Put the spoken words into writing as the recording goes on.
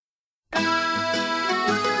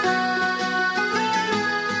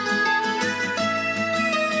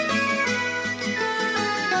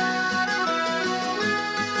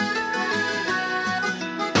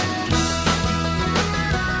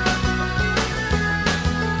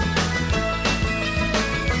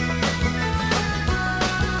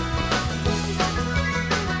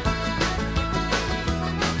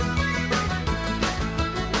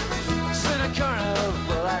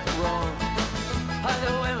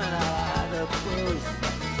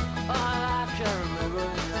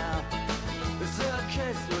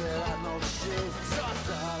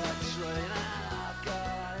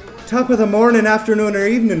Top of the morning, afternoon, or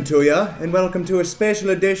evening to you, and welcome to a special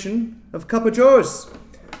edition of Cup of Joe's.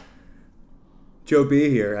 Joe B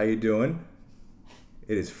here, how you doing?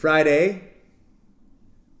 It is Friday,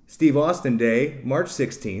 Steve Austin Day, March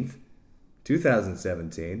 16th,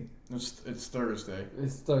 2017. It's Thursday.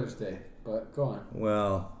 It's Thursday, but go on.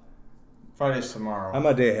 Well, Friday's tomorrow. I'm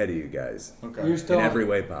a day ahead of you guys. Okay. You're still in every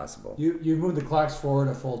way possible. You've moved the clocks forward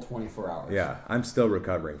a full 24 hours. Yeah, I'm still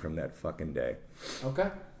recovering from that fucking day. Okay.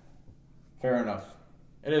 Fair enough.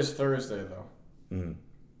 It is Thursday, though. Mm-hmm.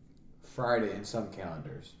 Friday in some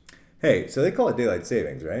calendars. Hey, so they call it daylight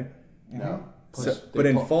savings, right? No. But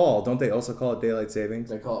in fall, don't they also call it daylight savings?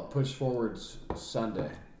 They call it push forward Sunday.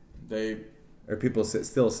 Or people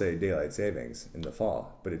still say daylight savings in the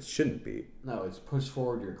fall, but it shouldn't be. No, it's push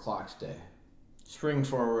forward your clock's day. Spring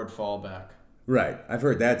forward, fall back. Right, I've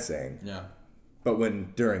heard that saying. Yeah. But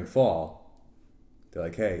when during fall, they're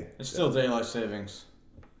like, hey. It's still daylight savings.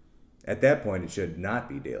 At that point, it should not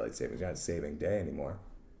be daylight savings. You're not saving day anymore.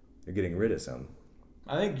 You're getting rid of some.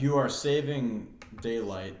 I think you are saving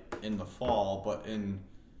daylight in the fall, but in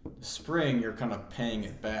spring, you're kind of paying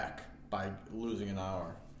it back by losing an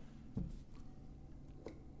hour.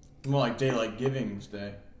 More like daylight givings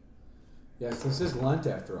day. Yes, this is Lent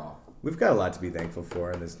after all. We've got a lot to be thankful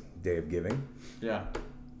for in this day of giving. Yeah.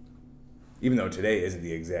 Even though today isn't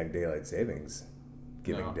the exact daylight savings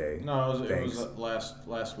giving day. No, it was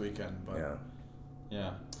last weekend, but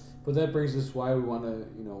yeah. But that brings us why we want to,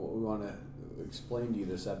 what we want to explain to you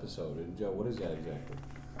this episode. And Joe, what is that exactly?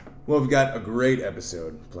 Well, we've got a great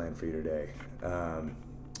episode planned for you today.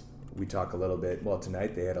 We talk a little bit. Well,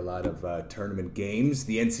 tonight they had a lot of tournament games.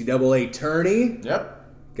 The NCAA tourney. Yep.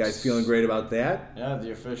 Guys feeling great about that? Yeah,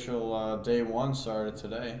 the official day one started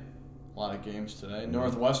today. A lot of games today.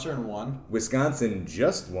 Northwestern won. Wisconsin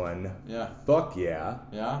just won. Yeah. Fuck yeah.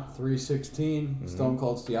 Yeah. 316. Stone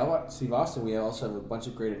Cold Steve Austin. We also have a bunch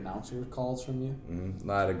of great announcer calls from you. A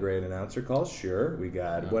lot of great announcer calls. Sure. We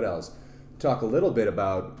got, what else? Talk a little bit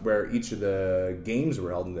about where each of the games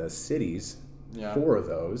were held in the cities. Yeah. 4 of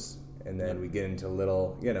those. And then we get into a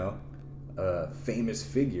little, famous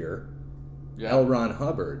figure. Yeah. L. Ron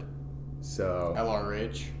Hubbard. So.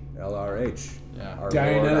 LRH. Yeah. Our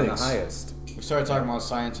Dynamics. Lord on the highest. We started talking about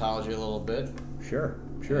Scientology a little bit. Sure.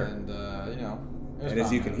 And, And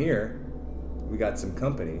as you can hear, we got some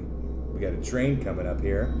company. We got a train coming up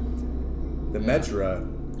here. The Metra,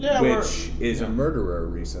 which is a murderer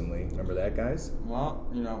recently. Remember that, guys? Well,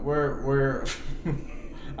 we're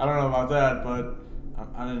I don't know about that, but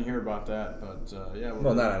I didn't hear about that. But,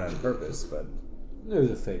 Well, not on purpose, but... It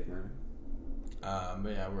was a fake murder.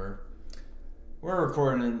 But yeah, we're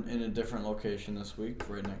recording in a different location this week,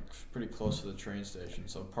 right next, pretty close to the train station.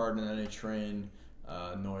 So pardon any train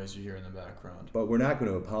noise you hear in the background. But we're not going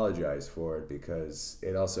to apologize for it because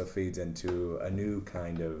it also feeds into a new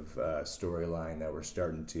kind of storyline that we're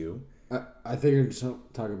starting to. I think you're just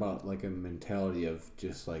talking about like a mentality of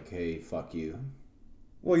just like, hey, fuck you.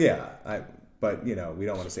 Well, yeah, but we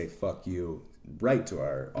don't want to say fuck you right to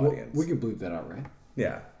our audience. We can bleep that out, right?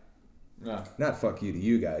 Yeah. Yeah. Not fuck you to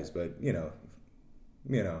you guys, but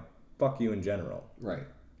fuck you in general.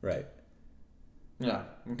 Right. Yeah.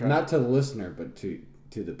 Okay. Not to the listener, but to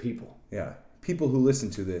the people. Yeah. People who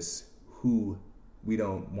listen to this who we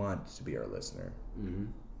don't want to be our listener. Mm-hmm.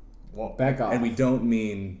 Well, back off. And we don't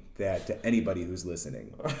mean that to anybody who's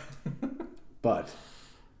listening. But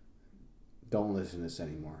don't listen to this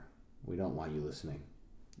anymore. We don't want you listening.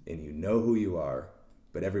 And you know who you are,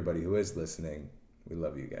 but everybody who is listening, we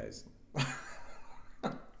love you guys.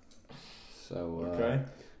 So okay.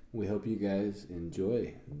 We hope you guys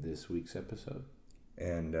enjoy this week's episode.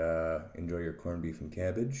 And enjoy your corned beef and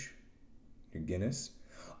cabbage, your Guinness.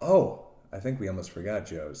 Oh, I think we almost forgot,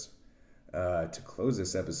 Joe's. To close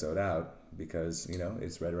this episode out, because,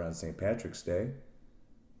 it's right around St. Patrick's Day,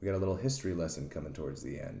 we got a little history lesson coming towards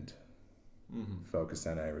the end. Mm-hmm. Focused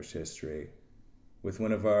on Irish history. With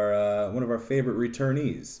one of our favorite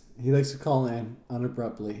returnees. He likes to call in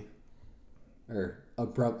abruptly.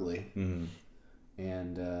 Mm-hmm.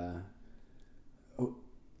 And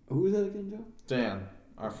who was that again, Joe? Dan.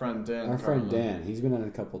 Our friend Dan. Our friend Dan. He's been on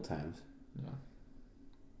a couple times.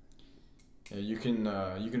 Yeah, you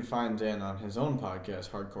can find Dan on his own podcast,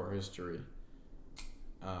 Hardcore History.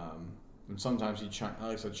 And sometimes he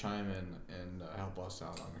likes to chime in and help us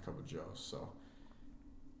out on a couple of jokes. So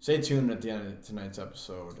stay tuned at the end of tonight's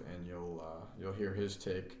episode, and you'll hear his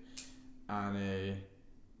take on a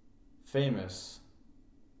famous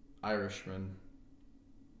Irishman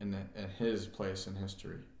and his place in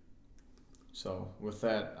history. So with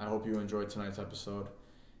that, I hope you enjoyed tonight's episode,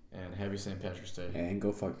 and happy St. Patrick's Day. And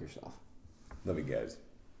go fuck yourself. Love you guys.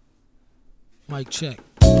 Mic check.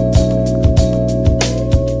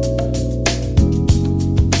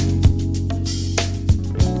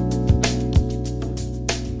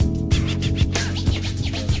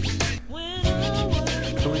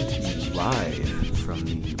 Coming to you live from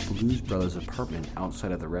the Blues Brothers apartment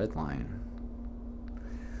outside of the Red Line.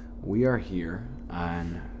 We are here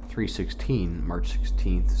on 3/16, March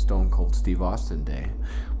 16th, Stone Cold Steve Austin Day.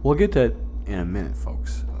 We'll get to that in a minute,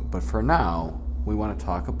 folks. But for now, we want to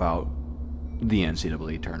talk about the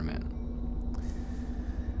NCAA tournament.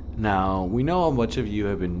 Now, we know a bunch of you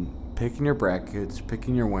have been picking your brackets,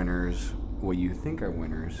 picking your winners, what you think are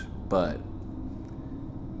winners, but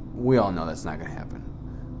we all know that's not going to happen.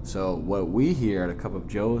 So what we here at A Cup of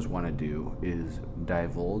Joe's want to do is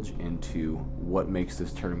divulge into what makes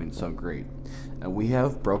this tournament so great. And we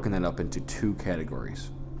have broken it up into two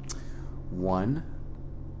categories. One,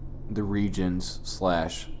 the regions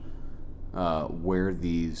 / where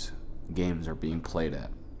these games are being played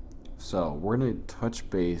at. So we're going to touch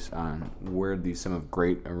base on where these some of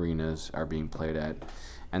great arenas are being played at.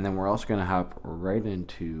 And then we're also going to hop right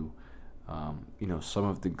into some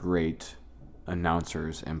of the great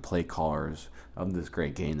announcers and play callers of this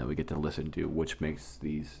great game that we get to listen to, which makes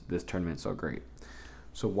this tournament so great.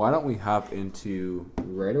 So why don't we hop into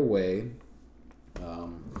right away?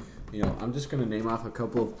 I'm just going to name off a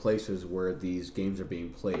couple of places where these games are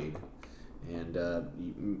being played, and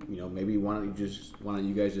maybe why don't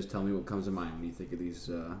you guys just tell me what comes to mind when you think of these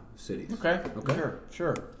cities? Okay.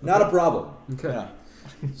 Sure. Not a problem. Okay. Yeah.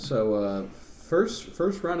 So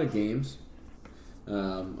first round of games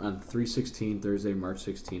on 3/16, Thursday, March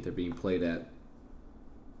 16th, are being played at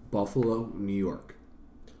Buffalo, New York,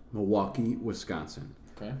 Milwaukee, Wisconsin,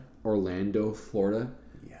 Okay. Orlando, Florida,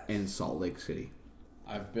 Yes. and Salt Lake City.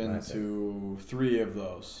 I've been Classic. to 3 of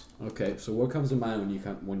those. Okay, so what comes to mind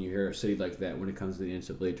when you hear a city like that when it comes to the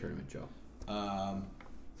NCAA tournament, Joe?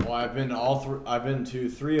 Well, I've been I've been to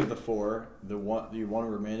 3 of the 4. The one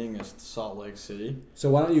remaining is Salt Lake City. So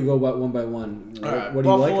why don't you go one by one? All right, what do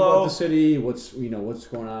you like Buffalo. about the city? What's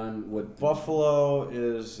going on? What Buffalo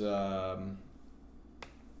is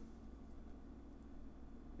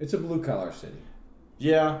It's a blue collar city.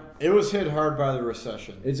 yeah. It was hit hard by the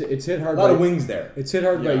recession. It's hit hard. A lot by, of wings there. It's hit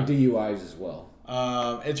hard by Yeah. DUIs as well.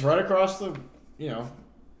 It's right across the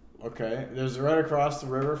okay. There's right across the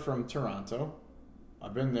river from Toronto.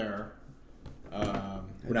 I've been there.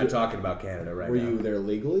 We're not talking about Canada right Were now. you there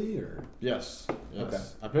legally or? Yes. Okay.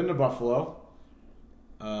 I've been to Buffalo.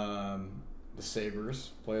 The Sabres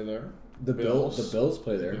play there. The Bills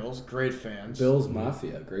play there. Bills, great fans. Bills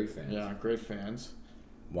Mafia, great fans. Yeah, great fans.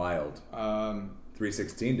 Wild.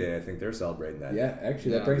 3/16 Day, I think they're celebrating that. Yeah,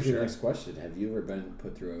 actually, that Yeah, brings me to sure. the next question. Have you ever been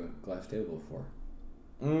put through a glass table before?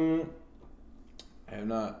 I have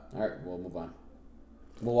not. All right, we'll move on.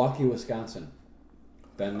 Milwaukee, Wisconsin.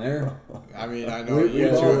 Been there. I mean, I know We've you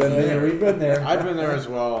guys all have been there. We've been there. I've been there as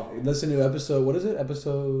well. Listen to episode. What is it?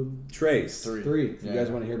 Episode Trace. 3. If you guys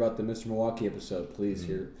want to hear about the Mr. Milwaukee episode, please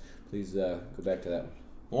go back to that one.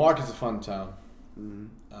 Milwaukee's a fun town. Mm-hmm.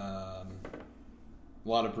 A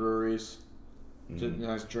lot of breweries.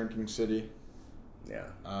 Nice drinking city. Yeah.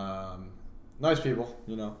 Nice people,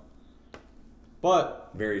 But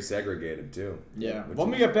Very segregated, too. yeah, Which let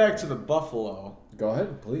me is- get back to the Buffalo. Go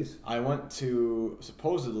ahead, please. I went to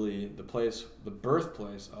supposedly the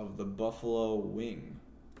birthplace of the Buffalo Wing.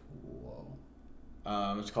 Whoa.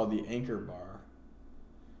 It's called the Anchor Bar,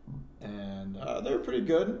 and they're pretty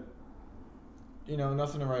good.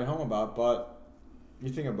 Nothing to write home about, but you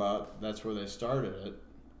think about that's where they started it.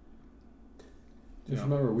 Just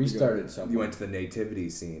remember, we started somewhere. You went to the nativity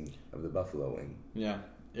scene of the Buffalo Wing. Yeah,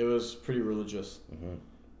 it was pretty religious. Mm-hmm.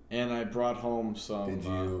 And I brought home some Did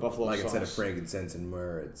you, buffalo sauce. instead of frankincense and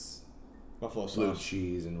myrrh, it's Buffalo blue sauce.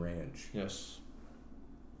 cheese and ranch. Yes.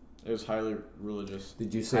 It was highly religious.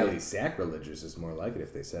 Did you say? Highly sacrilegious is more like it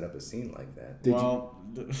if they set up a scene like that.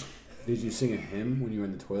 Did you sing a hymn when you were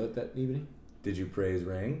in the toilet that evening? Did you praise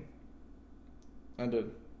Rang? I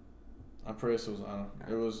did. I praised Hosanna.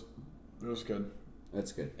 It was good.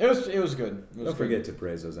 That's good. It was good. Don't forget to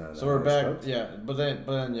praise Hosanna. So we're back, yeah. But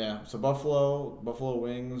then, yeah. So Buffalo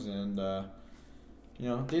Wings, and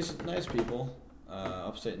decent, nice people,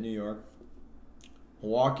 upstate New York.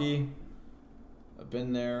 Milwaukee, I've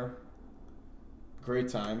been there. Great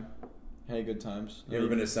time. Hey, good times. You ever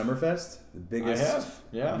been to Summerfest? The biggest I have.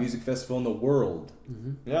 Yeah. music festival in the world.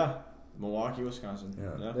 Mm-hmm. Yeah. Milwaukee, Wisconsin.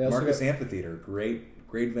 Yeah. They also Marcus got- Amphitheater, great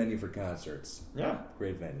venue for concerts. Yeah.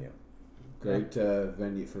 Great venue. Great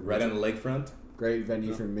venue for Right on the lakefront. Great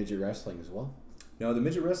venue for midget wrestling as well. No, the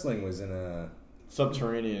midget wrestling was in a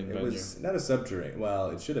Subterranean It venue. was not a subterranean. Well,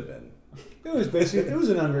 it should have been. It was basically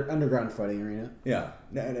an underground fighting arena. Yeah,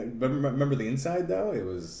 but remember the inside though? It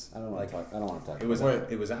was. I don't want to talk. It was. Wait.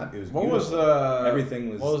 It was. It was. What beautiful. was the? Everything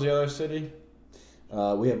was. What was the other city?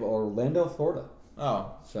 We have Orlando, Florida.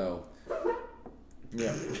 Oh, So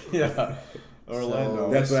yeah, yeah,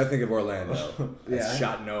 Orlando. That's what I think of Orlando. Yeah. I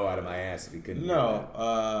shot no out of my ass if you couldn't. hear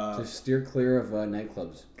No, just steer clear of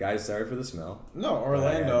nightclubs. that. Guys, sorry for the smell. no.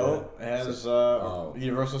 Orlando has Oh.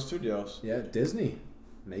 Universal Studios. Yeah, Disney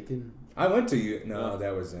making. I went to you. No,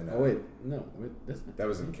 that was in. Oh wait, no, Disney. That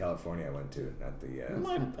was in California. I went to, not the.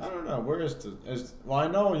 I don't know. Where is well, I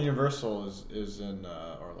know Universal is in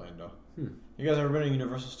Orlando. You guys ever been to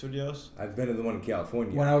Universal Studios? I've been to the one in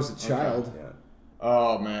California. When I was a child. Yeah.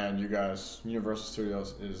 Oh man, you guys, Universal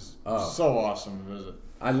Studios is so awesome to visit.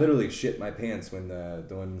 I literally shit my pants when the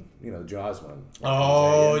one, the Jaws one.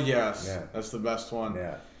 Oh yes, Yeah. that's the best one.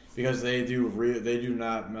 Yeah. Because they do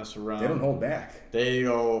not mess around. They don't hold back. They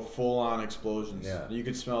go full on explosions. Yeah. You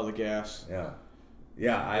could smell the gas. Yeah.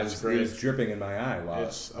 Yeah, it was dripping in my eye while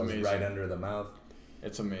It's I was amazing. right under the mouth.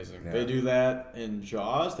 It's amazing. Yeah. They do that in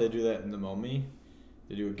Jaws. They do that in The Mummy.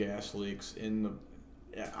 They do gas leaks in the.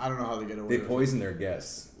 Yeah, I don't know how they get away. They with poison their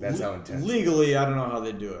guests. That's how intense. Legally, I don't know how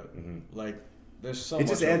they do it. Mm-hmm. Like, there's so It much.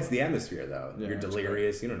 just adds the atmosphere, though. Yeah, You're it's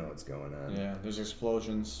delirious. You don't know what's going on. Yeah, there's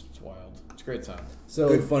explosions. It's wild. It's a great time. So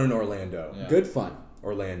Good fun in Orlando. Yeah. good fun.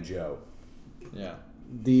 Orlando. Yeah.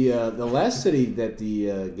 The last city that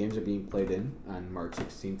the games are being played in on March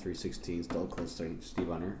 16th, 3/16, Stone Cold Steve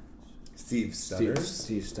Hunter. Steve Stunner.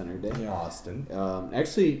 Steve Stunner Day. Yeah. Austin.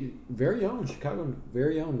 Actually, very own Chicago,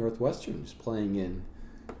 very own Northwestern is playing in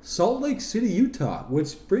Salt Lake City, Utah,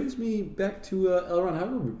 which brings me back to L. Ron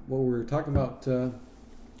Hubbard, what we were talking about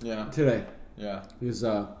Yeah. today. Yeah. Is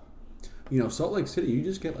Salt Lake City, you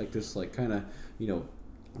just get like this like kind of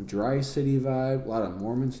dry city vibe, a lot of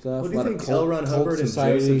Mormon stuff. Well, do a you lot think of L. Ron cult Hubbard and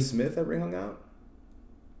society. Joseph Smith ever hung out?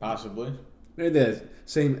 Possibly. They're the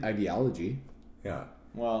same ideology. Yeah.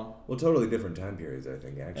 Well, Totally different time periods, I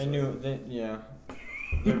think, I actually. knew.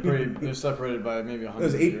 They're separated by maybe It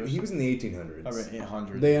was 100 years. he was in the 1800s. I mean,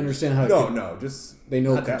 800. They understand how to they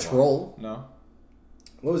know not that control. No.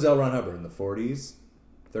 What was L. Ron Hubbard in the 40s?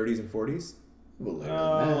 30s and 40s? A little later A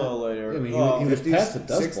than that. little later. I mean, Well, he was 50s? past the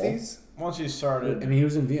Dust Bowl. 60s? Once he started. I mean, he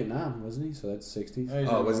was in Vietnam, wasn't he? So that's 60s. No, he's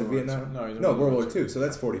Oh, in was it World War Vietnam? II. No, he's in World War II, so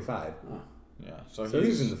that's 45. Oh. Yeah, So he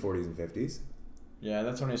was in the 40s and 50s. Yeah,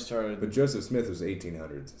 that's when he started. But Joseph Smith was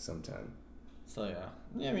 1800s sometime. So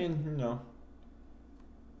yeah, I mean,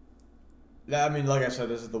 Yeah, I mean, like I said,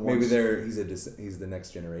 this is the one. Maybe he's the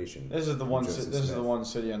next generation. This is the one. Joseph This is Smith. the one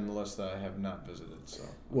city on the list that I have not visited. So.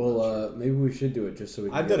 Well, maybe we should do it just so we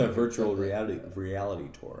can I've get done a like virtual reality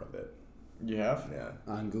tour of it. You have? Yeah.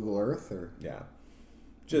 on Google Earth or Yeah.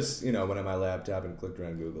 Just, went on my laptop and clicked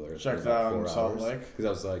around Google Earth. Checked for about out 4 Salt hours. Lake. Because I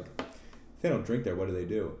was like, if they don't drink there, what do they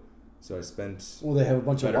do? So I spent. well, they have a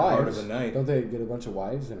bunch of Better wives. part of the night. Don't they get a bunch of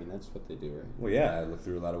wives? I mean, that's what they do, right? Well, yeah, I looked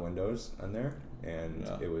through a lot of windows on there, and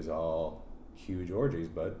Yeah. it was all huge orgies,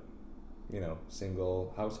 but,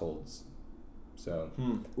 single households. So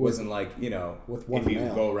it wasn't like, with one if you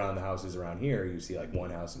male. go around the houses around here, you see like one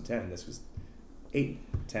house in 10. This was 8,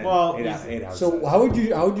 10, Well, 8 houses. So how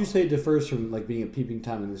would you say it differs from like being a peeping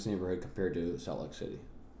tom in this neighborhood compared to Salt Lake City?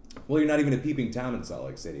 Well, you're not even a peeping tom in Salt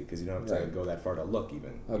Lake City because you don't have to Right. go that far to look.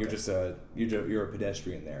 Even Okay. you're just you're a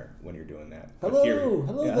pedestrian there when you're doing that. But Hello, here-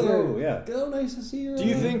 hello yeah, there. hello, yeah. Go, nice to see you. Do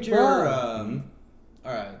you think you're? Wow.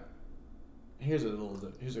 All right. Here's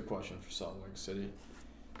a question for Salt Lake City.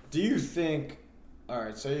 Do you think? All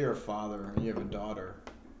right. Say you're a father and you have a daughter.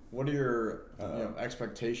 What are your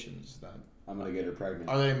expectations then? I'm gonna get her pregnant.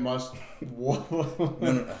 Are they must?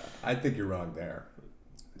 No, I think you're wrong there.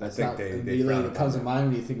 That's think not they immediately frown what comes to upon mind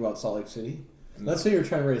when you think about Salt Lake City. No. Let's say you're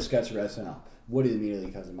trying to write a sketch for SNL. What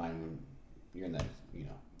immediately comes to mind when you're in that?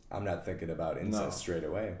 I'm not thinking about incest No. straight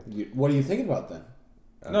away. What are you thinking about then?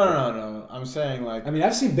 No. I'm saying like I mean,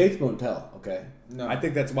 I've seen Bates Motel. Okay. no. I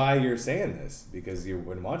think that's why you're saying this because you've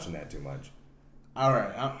been watching that too much. All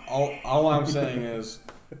right. All I'm saying is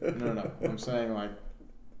no. I'm saying like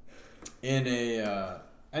in a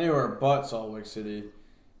anywhere but Salt Lake City,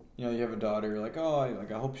 you have a daughter. You're like, oh,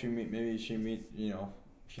 I hope she meet. Maybe she meet. She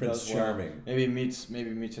Prince does well. Charming. Maybe meets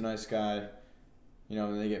a nice guy.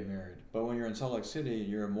 And they get married. But when you're in Salt Lake City,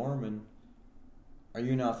 you're a Mormon. Are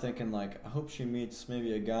you now thinking like, I hope she meets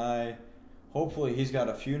maybe a guy. Hopefully he's got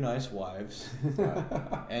a few nice wives,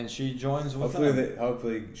 and she joins with them.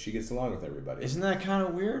 Hopefully she gets along with everybody. Isn't that kind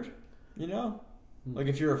of weird? Like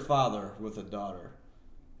if you're a father with a daughter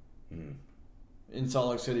in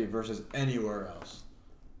Salt Lake City versus anywhere else.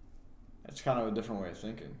 It's kind of a different way of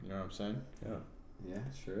thinking. You know what I'm saying? Yeah. Yeah, it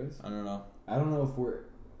sure is. I don't know. I don't know if we're.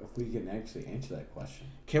 if we can actually answer that question.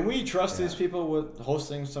 Can we trust these people with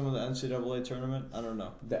hosting some of the NCAA tournament? I don't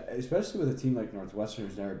know. Especially with a team like Northwestern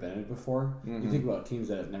who's never been in it before. Mm-hmm. You think about teams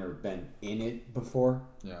that have never been in it before.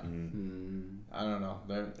 Yeah. I don't know.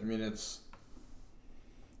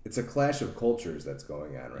 It's a clash of cultures that's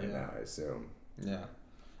going on right now, I assume. Yeah.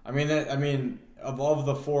 I mean, of all of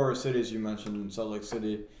the 4 cities you mentioned, Salt Lake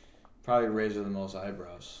City probably raises the most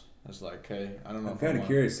eyebrows. It's like, hey, I don't know. I'm kind of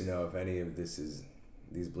curious to know if any of these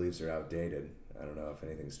beliefs are outdated. I don't know if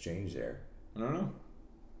anything's changed there. I don't know.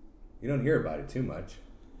 You don't hear about it too much.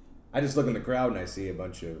 I just look in the crowd and I see a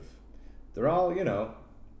bunch of, they're all,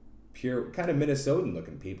 pure, kind of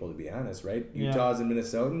Minnesotan-looking people, to be honest, right? Yeah. Utahs and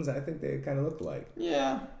Minnesotans, I think they kind of look alike.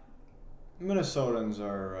 Yeah. Minnesotans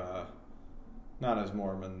are not as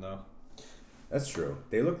Mormon, though. That's true.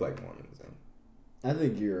 They look like Mormons, though. I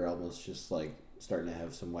think you're almost just like starting to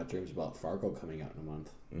have some wet dreams about Fargo coming out in a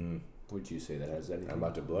month. Mm-hmm. Would you say that has anything? I'm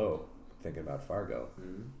about to blow thinking about Fargo.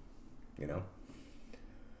 Mm-hmm.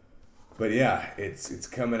 But yeah, it's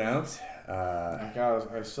coming out. I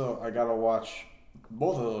gotta watch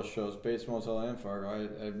both of those shows, Bates Motel and Fargo.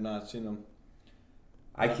 I've not seen them.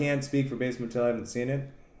 I can't speak for Bates Motel. I haven't seen it.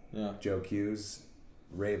 Yeah. Joe Q's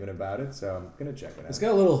raving about it, so I'm gonna check it out. It's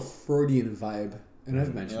got a little Freudian vibe, and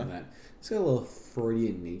I've mentioned that. It's got a little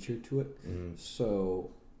Freudian nature to it. Mm-hmm.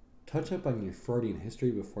 So touch up on your Freudian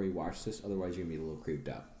history before you watch this, otherwise you're gonna be a little creeped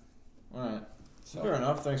out. All right. So, fair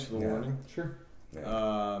enough. Thanks for the warning. Sure.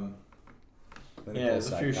 Yeah.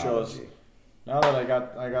 There's a few shows. Now that I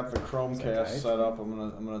got the Chromecast set up,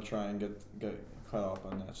 I'm gonna try and get caught up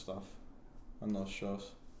on that stuff, on those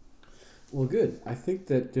shows. Well, good. I think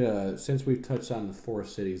that since we've touched on the 4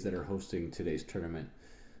 cities that are hosting today's tournament,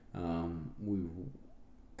 we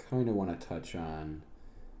kind of want to touch on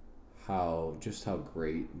how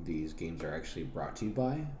great these games are actually brought to you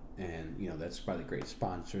by, and that's by the great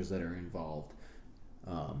sponsors that are involved.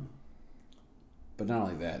 But not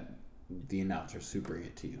only that, the announcers who bring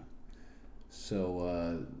it to you.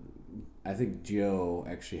 So I think Joe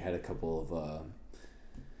actually had a couple of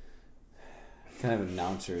kind of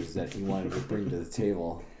announcers that he wanted to bring to the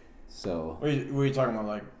table. So were you talking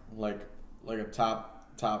about like a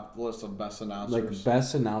top list of best announcers? Like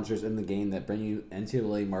best announcers in the game that bring you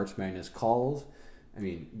NCAA March Madness calls. I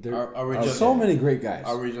mean, there are so many great guys.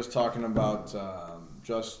 Are we just talking about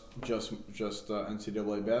just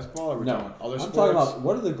NCAA basketball? Or are we talking about other sports? I'm talking about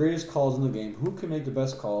what are the greatest calls in the game, who can make the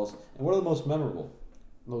best calls, and what are the most memorable?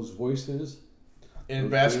 Those voices. In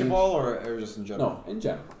basketball or just in general? No, in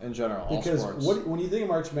general. In general, all because sports. When you think of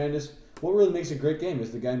March Madness, what really makes a great game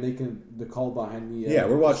is the guy making the call behind the. Yeah,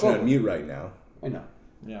 we're watching on mute right now. I know.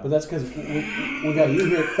 Yeah. But that's because we got you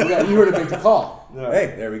here. We got you here to make the call. Yeah.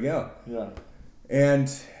 Hey, there we go. Yeah. And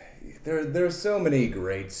there are so many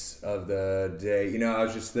greats of the day. I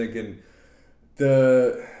was just thinking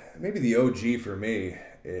maybe the OG for me.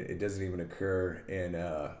 It doesn't even occur in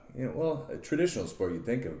a traditional sport you'd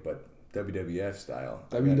think of, but WWF style.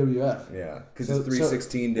 WWF. Yeah, because it's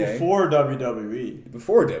 316 day. Before WWE.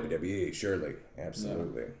 Before WWE, surely.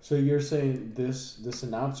 Absolutely. Yeah. So you're saying this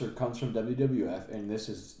announcer comes from WWF, and this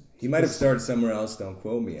is... He might have started somewhere else. Don't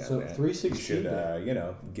quote me on that. So 316 you should,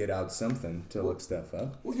 get out something to look stuff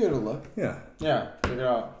up. We'll give it a look. Yeah. Yeah, check it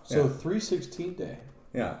out. So 316 day.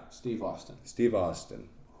 Yeah. Steve Austin.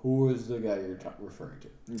 Who is the guy you're referring to?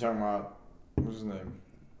 You're talking about, what's his name?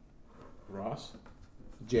 Ross?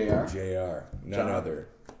 JR. None other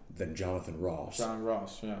than Jonathan Ross. John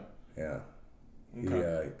Ross, yeah. Yeah.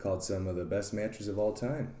 Okay. He called some of the best matches of all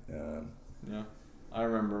time. Yeah. I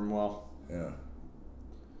remember him well. Yeah.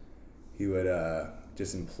 He would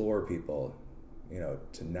just implore people,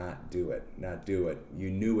 to not do it. Not do it.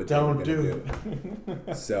 You knew what they were going to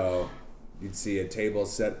do. So you'd see a table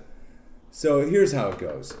set. So here's how it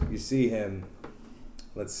goes. You see him,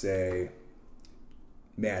 let's say,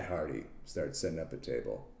 Matt Hardy starts setting up a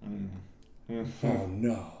table. Mm-hmm. Oh,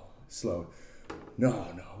 no. Slow. No.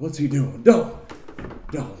 What's he doing? Don't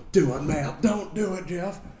do it, Matt. Don't do it,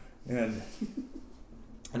 Jeff. And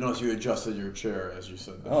I noticed you adjusted your chair as you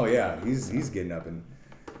said that. Oh, yeah. He's getting up. And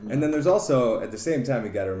then there's also, at the same time,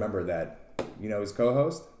 you got to remember that, his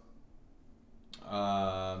co-host?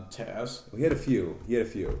 Taz. Well, he had a few.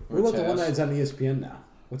 What about the one that's on ESPN now?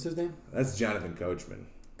 What's his name? That's Jonathan Coachman.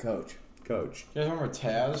 Coach. You guys remember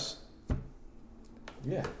Taz?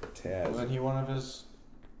 Yeah. Taz. Wasn't he one of his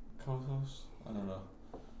co-hosts? I don't know.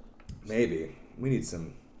 Maybe. We need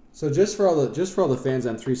some. So just for all the fans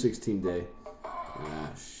on 316 day. Ah,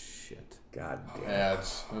 shit. God damn.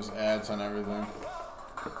 Ads. There's ads on everything.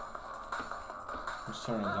 Let's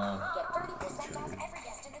turn it down. Get 30% off every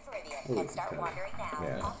guest in the Caribbean and start wandering now.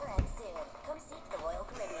 Yeah. Offer ends soon. Come seek the Royal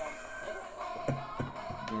Caribbean.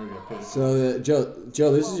 So, Joe,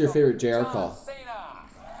 this is your favorite JR call.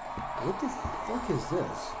 What the fuck is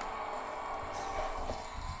this?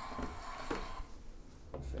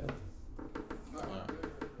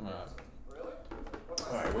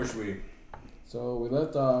 Alright, where should we... So, we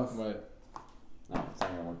left off... Wait. No, it's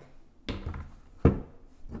not going to work.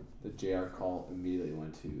 The JR call immediately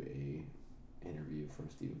went to a interview from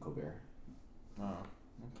Stephen Colbert. Oh,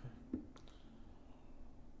 okay.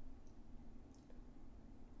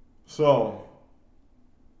 So,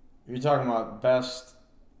 you're talking about best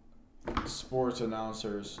sports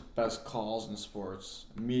announcers, best calls in sports.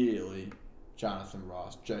 Immediately, Jonathan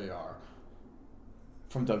Ross, JR,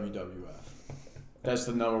 from WWF. That's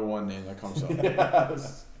the number one name that comes up.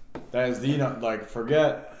 Yes. That is the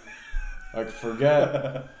forget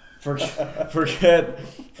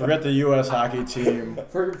the U.S. hockey team.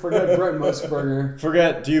 Forget Brent Musburger.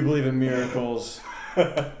 Forget Do You Believe in Miracles?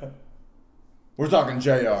 We're talking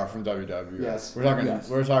JR from WWF. Yes.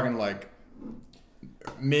 We're talking like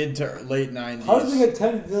mid to late 90s. How do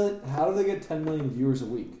they get 10 million viewers a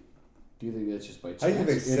week? Do you think that's just by chance? I think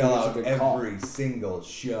they sell out every single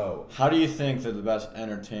show. How do you think they're the best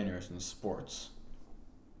entertainers in sports?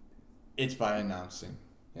 It's by announcing.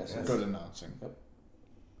 Yes. Good announcing. Yep.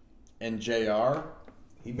 And JR,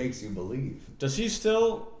 He makes you believe. does he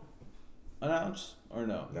still announce or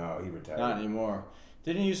no? No, he retired. Not anymore.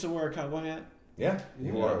 Didn't he used to wear a cowboy hat? Yeah,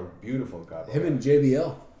 he wore a beautiful cowboy. Him and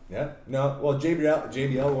JBL. Yeah. No, well,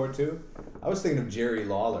 JBL wore too. I was thinking of Jerry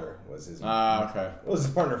Lawler was his. Okay. Was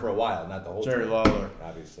his partner for a while, not the whole Jerry time, Lawler.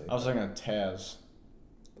 obviously. I was thinking of Taz.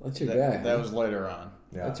 That's your guy. That was later on.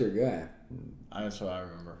 Yeah. That's your guy. That's what I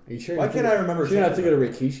remember. Are you sure? Why can't I remember? You're not thinking of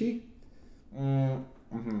Rikishi?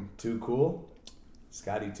 Mm-hmm. Too cool.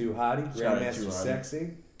 Scotty too hotty. Scotty Grandmaster too hotty. sexy.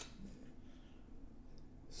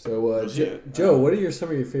 So, Joe, what are some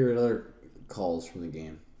of your favorite other calls from the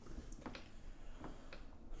game?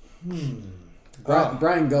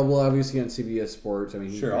 Brian Gumble, obviously on CBS Sports. I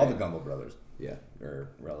mean, Sure, all the Gumble brothers. Yeah. Or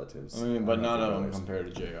relatives. I mean, but Or none of them brothers.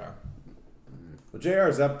 compared to JR. Well,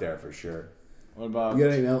 JR's up there for sure. What about... You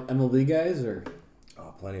got any MLB guys, or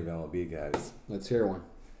Oh, plenty of MLB guys. let's hear one?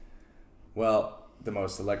 Well, the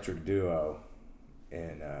most electric duo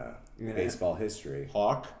in baseball history.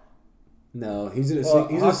 Hawk? No, he's a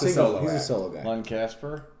Hawk's a single. solo He's a act. solo guy. Len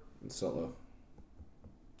Casper? Solo.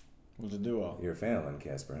 What's the duo? You're a fan of Len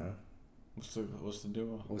Casper, huh? What's the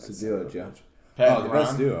duo? What's the duo, Joe? Pat Oh, and the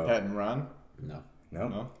best Ron? duo. Pat and Ron? No. No,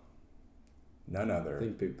 No? none other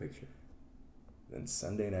Think big picture. than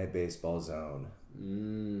Sunday Night Baseball Zone.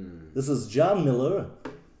 This is John Miller,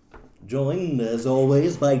 joined as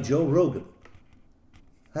always by Joe Rogan.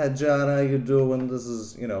 Hi John, how you doing? This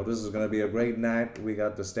is gonna be a great night. We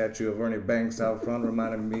got the statue of Ernie Banks out front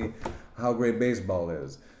reminding me how great baseball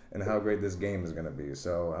is and how great this game is gonna be.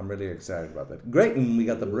 So I'm really excited about that. Great, and we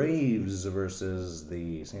got the Braves versus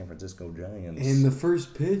the San Francisco Giants. And the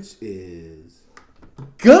first pitch is.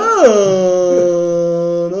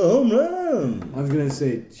 Good home run. I was gonna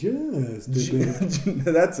say just a bit.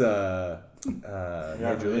 That's Yeah,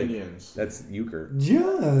 Major the League. Indians. That's euchre.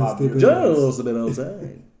 Just a bit. Just a bit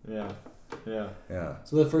outside. Yeah. Yeah. Yeah.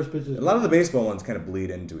 So the first pitch is. A lot of the baseball ones kind of bleed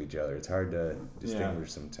into each other. It's hard to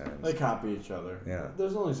distinguish sometimes. They copy each other. Yeah.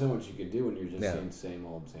 There's only so much you can do when you're just Yeah. saying same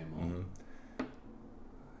old, same old. Mhm.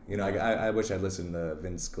 I wish I'd listened to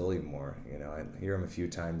Vince Scully more. I hear him a few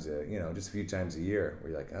times, just a few times a year.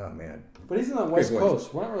 Where you're like, oh man. But he's on the West voice.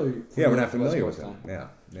 Coast. We're not really. Yeah, we're not West familiar Coast with him. time.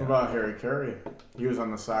 Yeah. What about Harry Carey? He was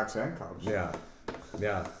on the Sox and Cubs. Yeah.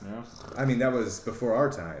 Yeah. Yeah. I mean, that was before our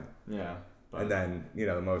time. Yeah. But And then,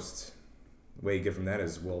 the most way you get from that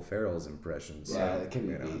is Will Ferrell's impressions. Yeah, So, it can't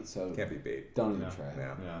be beat. So can't be beat. don't even Yeah. try.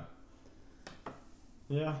 Yeah.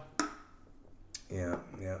 Yeah. Yeah.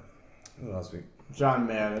 Yeah. Who else we? John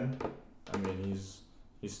Madden. I mean,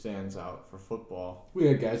 he stands out for football.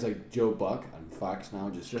 We got guys like Joe Buck on Fox now,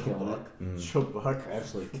 just killing it. Joe Buck.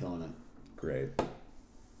 Absolutely killing it. Great.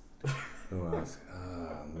 Who else?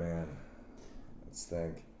 Oh man. Let's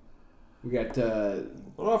think. We got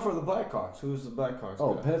What about for the Blackhawks? Who's the Blackhawks?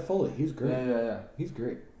 guy? Pat Foley. He's great. Yeah. He's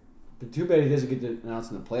great. But too bad he doesn't get to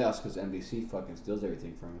announce in the playoffs because NBC fucking steals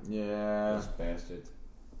everything from him. Yeah. Those bastards.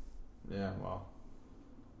 Yeah, well.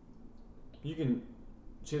 You can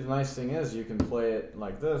see the nice thing is you can play it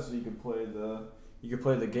like this. You can play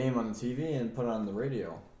the game on the TV and put it on the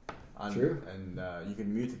radio. True. And you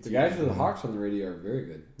can mute the TV. The guys for the Hawks on the radio are very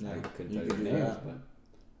good. Yeah. I couldn't You tell could you do names, that.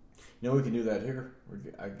 but We can do that here.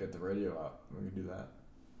 I can get the radio out. We can do that.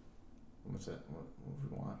 What's that? What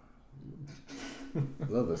we want?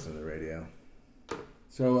 I love listening to the radio.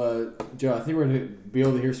 so Joe, I think we're gonna be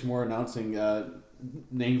able to hear some more announcing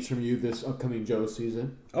names from you this upcoming Joe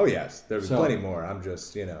season. Oh yes, there's So- plenty more. I'm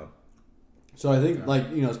just So I think,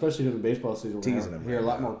 especially during the baseball season, we're Teasing going them to hear a right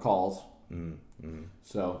lot now. more calls. mm-hmm.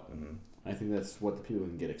 So I think that's what the people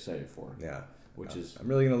can get excited for. Yeah. Which is I'm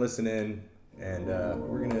really gonna listen in, and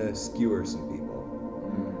we're gonna skewer some people.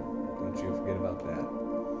 Don't you forget about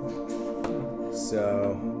that.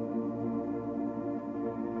 So.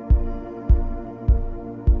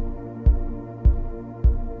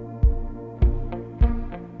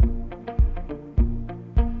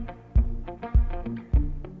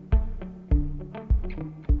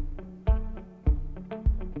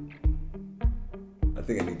 I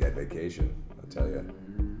think I need that vacation. I'll tell you. You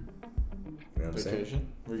know what I'm saying? Vacation?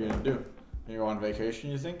 What are you gonna do? You go on vacation?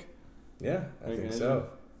 You think? Yeah, I What are you think gonna so.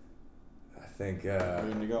 I think Where are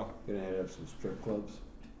you gonna go? going to hit up some strip clubs.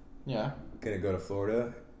 Yeah. gonna go to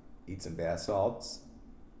Florida, eat some bath salts.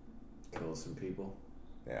 Kill some people.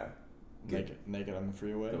 Yeah. Naked on the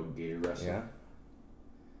freeway. Go gator wrestling. Yeah.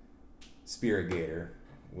 Spear a gator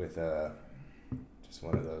with just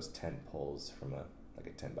one of those tent poles from a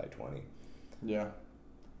 10x20. Yeah.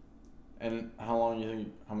 And how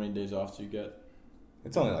many days off do you get?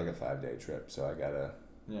 It's only like a 5-day trip, so I gotta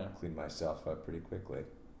Yeah. clean myself up pretty quickly.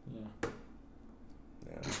 Yeah.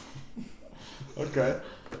 Yeah. Okay.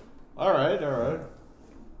 All right.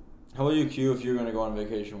 How about you, Q? If you were gonna go on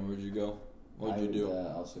vacation, where would you go? What would you do?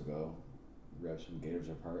 Also go rip some gators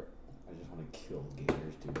apart. I just want to kill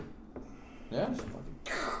gators, dude. Yeah. Just fucking,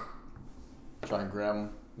 Try and grab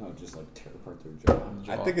them. no, just like tear apart their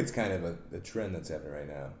jaw. I think it's kind of a trend that's happening right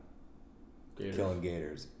now. Gators. Killing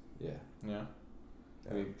gators. Yeah. Yeah.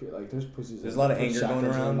 I mean, like there's pussies. There's that a lot of put anger going shotguns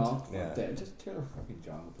in their around. mouth. Yeah. Fuck that. Just tear their fucking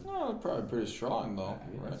jaw open. Oh, probably pretty strong though, I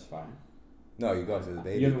mean, right? that's fine. No, you go after the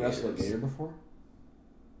baby You haven't wrestled a gators. gator before?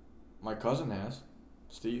 My cousin has,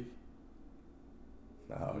 Steve.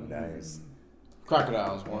 Oh, nice.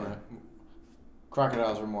 Crocodiles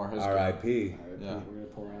Crocodiles were more his. R.I.P. Alright, Yeah. we're gonna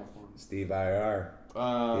pour out for him. Steve I.R.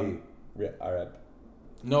 R.I.P.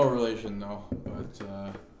 No relation though,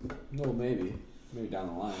 but No, maybe down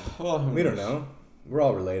the line. well, who We don't knows? know. We're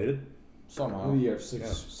all related. Somehow. Maybe you have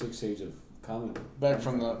six age of common. Back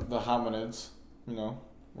from the hominids,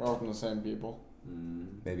 we're all from the same people.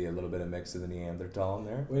 Maybe a little bit of mix of the Neanderthal in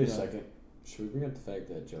there. Wait a Yeah. second. Should we bring up the fact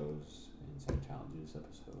that Joe's in Scientology this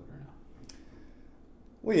episode or not?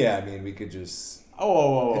 Well, yeah, I mean, we could just...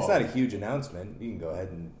 Oh. It's not a huge announcement. You can go ahead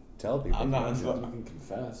and tell people. I'm if you not want You to. can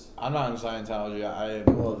confess. I'm not in Scientology.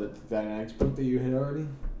 Well, that next book that you hit already?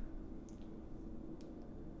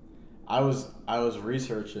 I was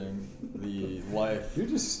researching the life. You're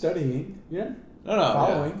just studying. Yeah. No.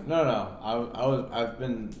 Following. Yeah. No. I've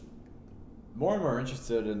been more and more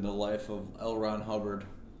interested in the life of L. Ron Hubbard.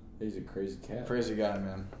 He's a crazy cat. Crazy guy,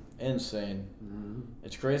 man. Insane. Mm-hmm.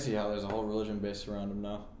 It's crazy how there's a whole religion based around him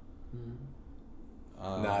now.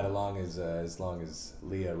 Not as long as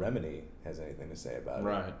Leah Remini has anything to say about it.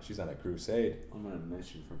 Right. She's on a crusade. I'm on a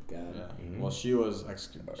mission from God. Yeah. Mhm. Well, she was Or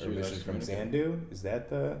mission from excommunicated. Xandu? Is that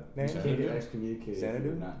the name? You can't get excommunicated if Xanadu?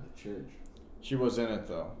 you're not in the church. She was in it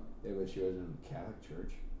though. Yeah, but she was in the Catholic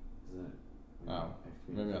Church, isn't it? Oh,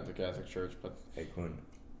 maybe not the Catholic Church, but Hey, Kun.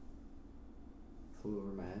 Flew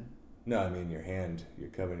over my head. No, I mean your hand. You're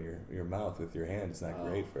covering your mouth with your hand. It's not Oh.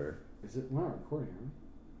 great for... Is it? We're not recording, are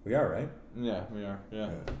We are, right? yeah, we are. Yeah.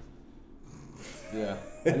 Yeah.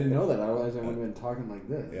 we? I didn't know that. Otherwise, I would have been talking like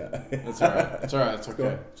this. Yeah. It's alright. It's alright. It's okay.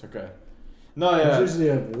 Go. It's okay. No, There's yeah. usually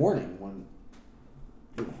a warning when.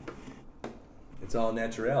 It's all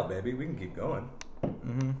natural, baby. We can keep going.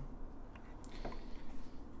 Mm-hmm.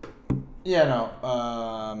 Yeah, no.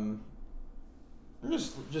 I'm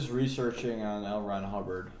just researching on L. Ron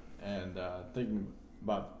Hubbard and thinking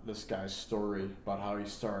about this guy's story about how he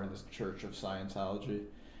started this Church of Scientology.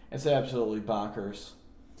 It's absolutely bonkers.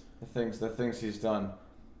 The things he's done,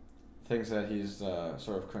 things that he's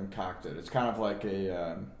sort of concocted. It's kind of like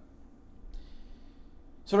a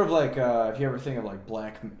if you ever think of like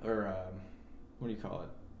black or what do you call it?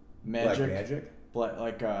 Magic.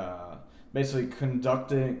 Like magic? Basically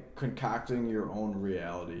concocting your own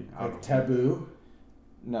reality. out Like of- taboo.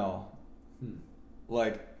 No. Hmm.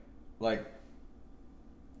 Like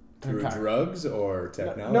Through concoct- drugs or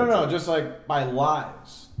technology? No, just like by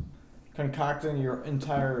lies. Concocting your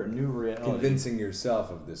entire new reality. Convincing yourself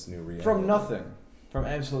of this new reality. From nothing. From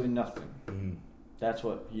absolutely nothing. Mm. That's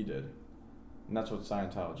what he did. And that's what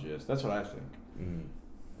Scientology is. That's what I think. Mm.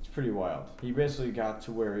 It's pretty wild. He basically got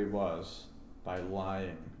to where he was by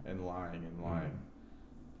lying and lying and lying.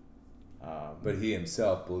 But he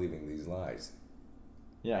himself believing these lies.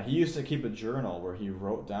 Yeah, he used to keep a journal where he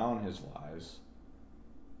wrote down his lies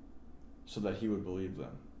so that he would believe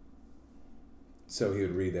them. So he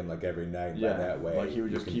would read them like every night. Yeah, By that way, like he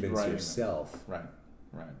would you just keep convince writing them. yourself. Right.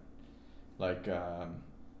 Like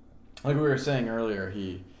we were saying earlier,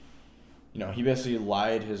 he basically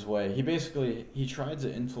lied his way. He tried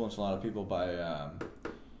to influence a lot of people by.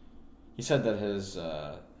 He said that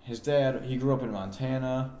his dad, he grew up in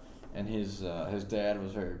Montana, and his dad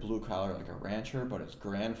was very blue collar, like a rancher, but his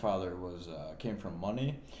grandfather came from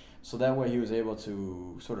money. So that way he was able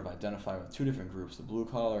to sort of identify with two different groups, the blue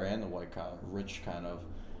collar and the white collar, rich kind of,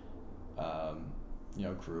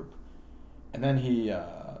 group. And then he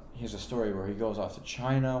has a story where he goes off to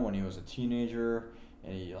China when he was a teenager,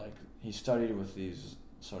 and he studied with these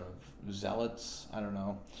sort of zealots, I don't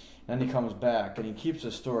know. And then he comes back and he keeps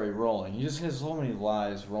the story rolling. He just has so many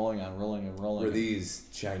lies rolling. Were these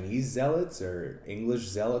Chinese zealots or English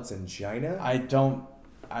zealots in China? I don't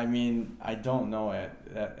know it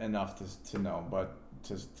enough to know, but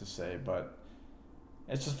to say, but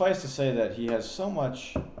it's suffice to say that he has so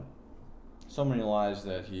many lies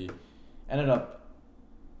that he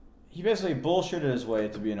basically bullshitted his way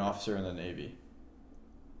to be an officer in the Navy.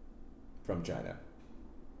 From China.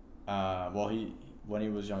 When he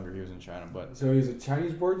was younger, he was in China, but So he's a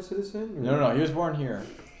Chinese-born citizen? Or? no, he was born here.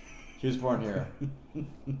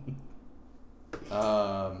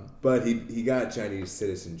 But he got Chinese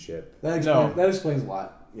citizenship. That explains a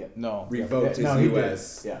lot. Yeah. No. Revoked his he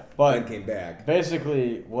U.S. did. Yeah. But then came back.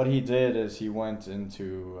 basically, what he did is he went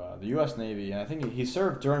into the U.S. Navy, and I think he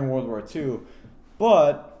served during World War II,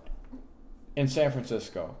 but in San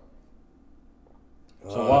Francisco.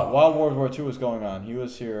 So while World War II was going on, he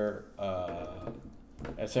was here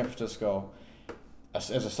at San Francisco as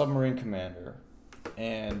a submarine commander.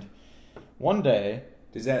 And one day...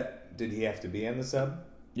 Did he have to be on the sub?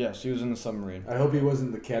 Yes, he was in the submarine. I hope he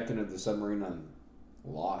wasn't the captain of the submarine on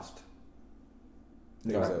Lost.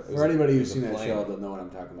 For anybody who's seen that show, they'll know what I'm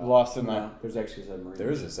talking about. Lost in that. There's actually a submarine. There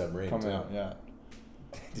is a submarine Coming too. out, yeah.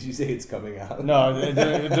 Did you say it's coming out? No, it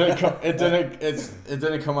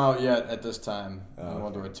didn't come out yet at this time in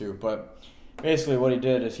World War II. But basically, what he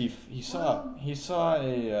did is he saw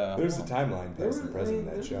a. There's a timeline past the present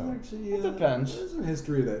of that show. Actually, It depends. There's a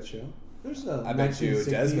history of that show. There's a. I bet you 1960s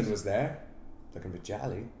Desmond was there, looking for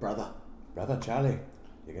Charlie. brother. Brother Charlie,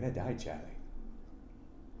 you're gonna die, Charlie.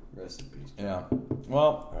 Rest in peace. Yeah.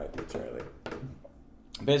 Well, All right, Charlie.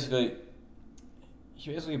 basically,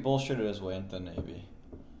 he bullshitted his way into the Navy.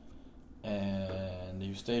 And he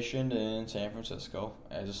was stationed in San Francisco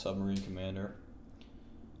as a submarine commander.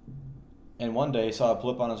 And one day he saw a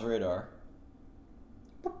blip on his radar.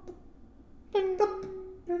 Bing,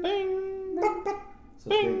 bing. So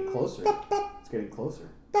it's getting closer. It's getting closer.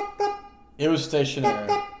 It was stationary.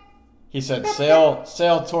 He said, sail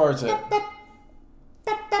towards it.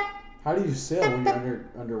 How do you sail when you're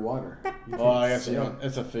underwater? Well, I guess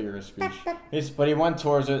it's a figure of speech. But he went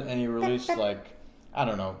towards it and he released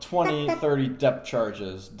 20, 30 depth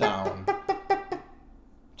charges down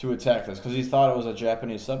to attack this because he thought it was a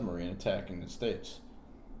Japanese submarine attacking the States.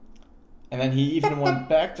 And then he even went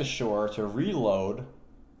back to shore to reload,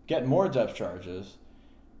 get more depth charges,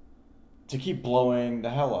 to keep blowing the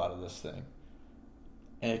hell out of this thing.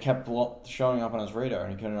 And it kept showing up on his radar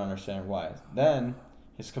and he couldn't understand why. Then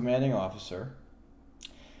his commanding officer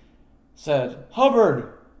said,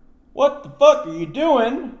 "Hubbard, what the fuck are you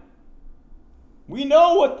doing? We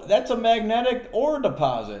know that's a magnetic ore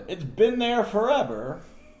deposit. It's been there forever.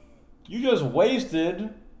 You just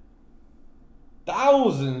wasted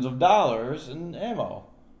thousands of dollars in ammo."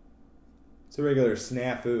 It's a regular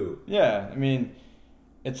snafu. Yeah, I mean,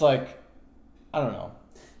 it's like, I don't know.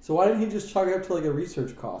 So why didn't he just chalk it up to a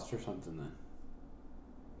research cost or something then?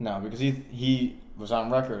 No, because he was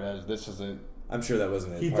on record as this is a. I'm sure that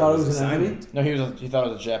wasn't He part thought of it his was an enemy? assignment. No, he thought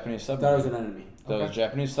it was a Japanese I submarine. thought it was an enemy. That was a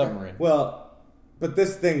Japanese submarine. Well, but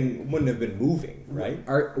this thing wouldn't have been moving, right?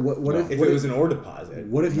 What If it was an ore deposit.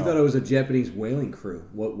 What if he thought it was a Japanese whaling crew?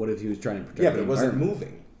 What if he was trying to protect? Yeah, the but it wasn't environment?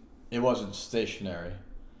 moving. It wasn't stationary.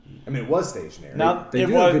 I mean, it was stationary. Now, They it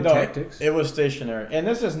do was have good no, tactics. It was stationary, and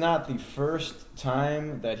this is not the first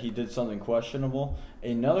time that he did something questionable.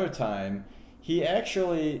 Another time, he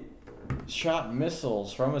actually shot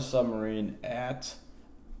missiles from a submarine at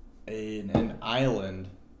an island,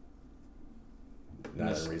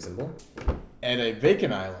 Not unreasonable. at a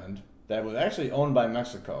vacant island that was actually owned by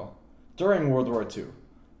Mexico during World War II.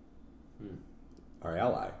 Our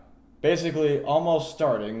ally. Basically, almost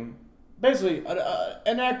starting,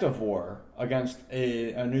 an act of war against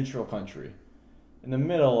a neutral country in the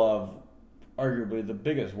middle of arguably the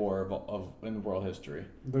biggest war in world history.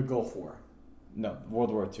 The Gulf War. No,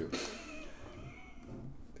 World War II.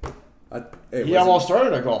 He It almost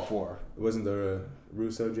started a Gulf War. wasn't the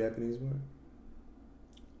Russo-Japanese war?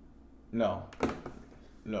 No.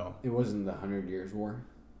 It wasn't the 100 Years' War?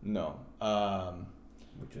 No.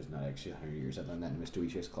 Which is not actually 100 years. I learned that in Mr.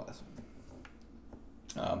 Weech's class.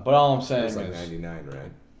 But all I'm saying It's like is... 99,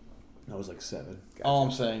 right? That was like 7. Gotcha. All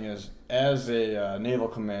I'm saying is, as a naval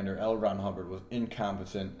commander, L. Ron Hubbard was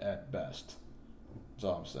incompetent at best. That's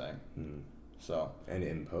all I'm saying. So... And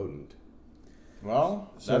impotent.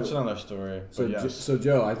 Well, that's another story. So, But yes. so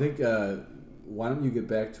Joe, I think why don't you get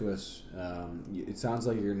back to us? It sounds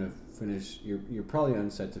like you're gonna finish. You're probably on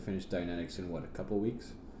set to finish Dianetics in what, a couple of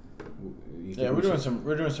weeks? We're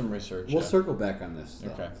doing some research. We'll circle back on this.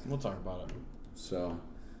 Though. Okay, we'll talk about it. So,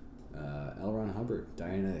 L. Ron Hubbard,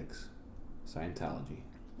 Dianetics, Scientology.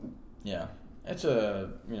 Yeah, it's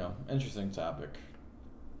a interesting topic.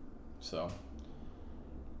 So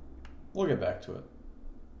we'll get back to it.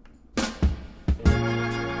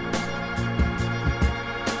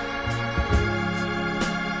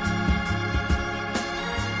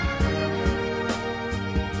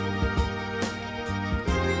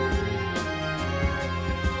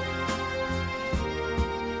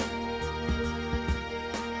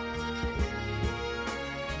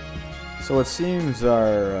 So it seems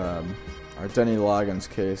our Denny Loggins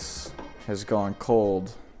case has gone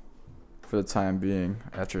cold for the time being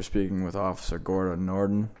after speaking with Officer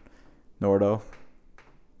Nordo.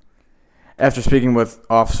 After speaking with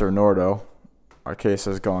Officer Nordo, our case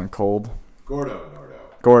has gone cold. Gordo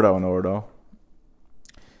Nordo.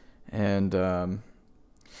 And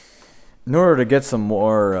in order to get some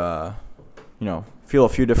more, feel a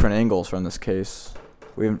few different angles from this case,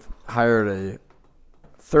 we've hired a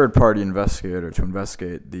third-party investigator to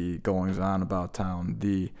investigate the goings-on about town,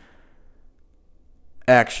 the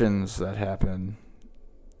actions that happen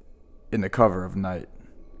in the cover of night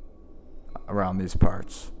around these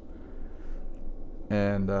parts.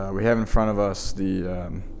 And we have in front of us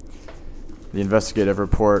the investigative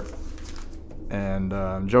report. And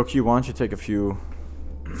Joe Q, why don't you take a few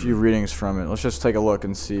readings from it? Let's just take a look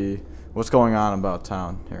and see what's going on about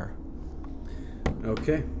town here.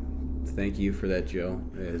 Okay. Thank you for that, Joe.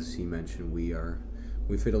 As he mentioned,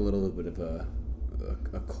 we've hit a little bit of a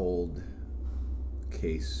cold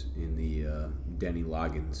case in the Denny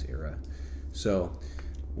Loggins era. So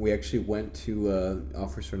we actually went to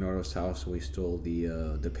Officer Nordo's house and we stole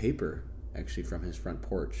the paper actually from his front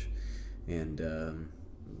porch, and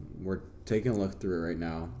we're taking a look through it right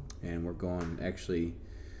now, and we're going actually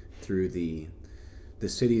through the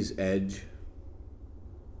city's edge.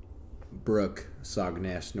 Brook,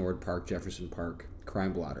 Saugnash, Nord Park, Jefferson Park,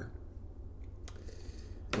 crime blotter.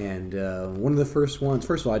 And one of the first ones,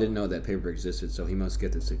 first of all, I didn't know that paper existed, so he must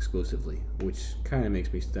get this exclusively, which kind of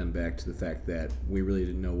makes me stem back to the fact that we really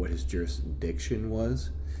didn't know what his jurisdiction was.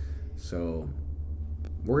 So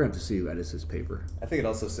we're going to have to see who edits this paper. I think it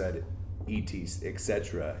also said ET,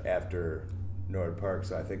 etc. after Nord Park,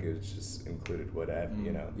 so I think it was just included whatever,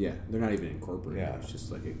 Yeah, they're not even incorporated. Yeah. It's just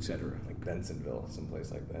like etc. Like Bensonville,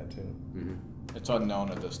 someplace like that too. Mm-hmm. It's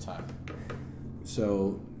unknown at this time.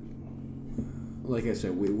 So, like I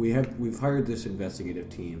said, we've hired this investigative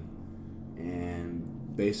team,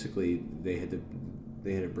 and basically they had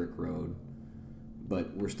a brick road,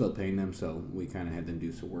 but we're still paying them, so we kind of had them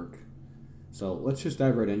do some work. So let's just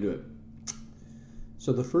dive right into it.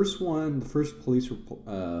 So the first police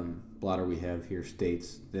blotter we have here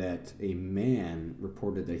states that a man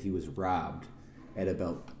reported that he was robbed at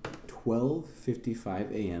about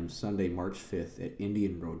 12:55 a.m. Sunday, March 5th at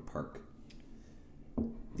Indian Road Park.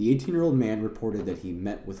 The 18-year-old man reported that he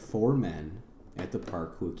met with 4 men at the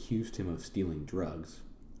park who accused him of stealing drugs,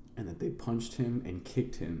 and that they punched him and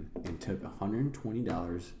kicked him and took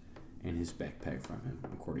 $120 and his backpack from him,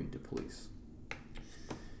 according to police.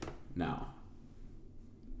 Now,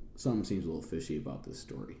 something seems a little fishy about this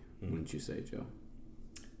story, wouldn't you say, Joe?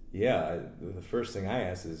 Yeah, the first thing I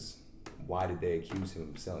asked is, why did they accuse him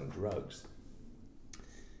of selling drugs?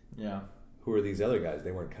 Yeah. Who are these other guys?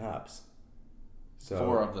 They weren't cops. So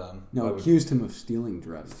 4 of them. No, accused him of stealing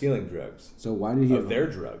drugs. Stealing drugs. So why did he of their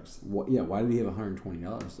drugs? Why did he have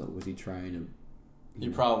 $120 though? Was he trying to? He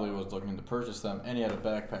probably was looking to purchase them, and he had a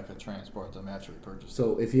backpack to transport them after he purchased them.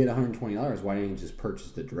 So if he had $120, why didn't he just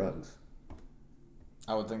purchase the drugs?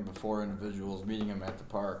 I would think the 4 individuals meeting him at the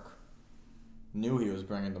park knew he was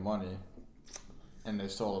bringing the money, and they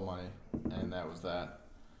stole the money, and that was that.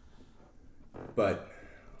 But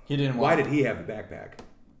he didn't. Why did he have the backpack?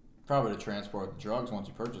 Probably to transport the drugs once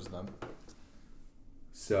he purchased them.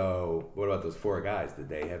 So what about those 4 guys? Did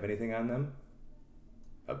they have anything on them?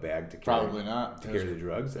 A bag to carry? Probably not. To carry the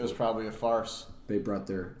drugs? It was probably a farce. They brought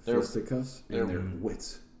their fisticuffs and their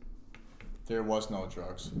wits. There was no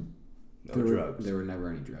drugs. No drugs. There were never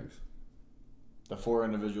any drugs. the 4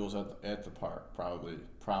 individuals at the park probably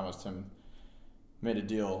promised him, made a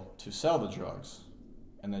deal to sell the drugs,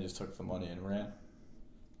 and they just took the money and ran,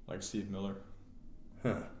 like Steve Miller.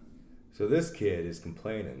 Huh. So this kid is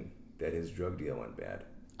complaining that his drug deal went bad.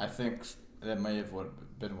 I think that may have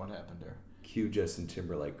been what happened there. Cue Justin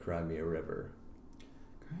Timberlake, Cry Me a River.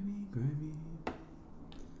 Grammy.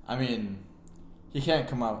 I mean, he can't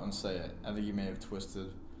come out and say it. I think he may have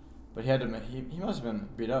twisted, but he must have been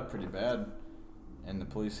beat up pretty bad, and the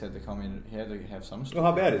police had to come in. He had to have some. Well,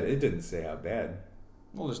 how bad is it? It didn't say how bad.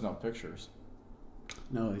 Well, there's no pictures.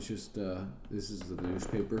 No, it's just this is the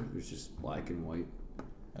newspaper. It's just black and white.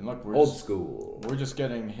 And look, Old school. We're just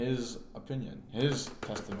getting his opinion, his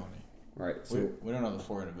testimony. Right. So We don't know the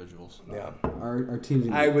 4 individuals. Yeah. our team's.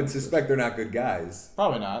 I would suspect they're not good guys.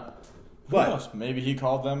 Probably not. Who But- knows? Maybe he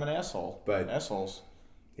called them an asshole. But- assholes,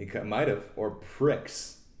 He might have. Or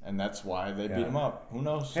pricks. and that's why they Yeah. beat him up. Who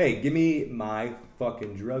knows? Hey, give me my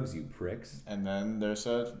fucking drugs, you pricks. And then they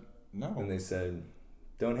said no. And they said,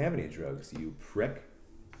 don't have any drugs, you prick.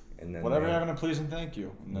 And then Whatever they- happened to please and thank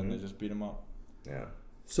you, and then they just beat him up. Yeah.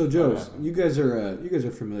 So, Joe's, you guys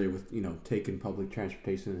are familiar with taking public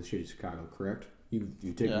transportation in the city of Chicago, correct? You've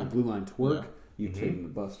taken Yeah. the Blue Line to work. Yeah. You've taken the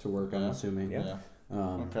bus to work. I'm Yeah. assuming. Yeah.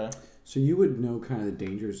 Okay. So you would know kind of the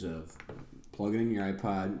dangers of plugging in your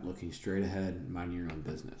iPod, looking straight ahead, minding your own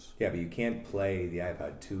business. Yeah, but you can't play the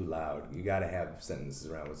iPod too loud. You got to have sentences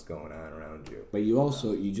around what's going on around you. But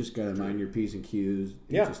you just got to mind your P's and Q's.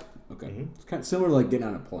 Yeah. Okay. Mhm. It's kind of similar to like getting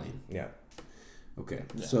on a plane. Yeah. Okay.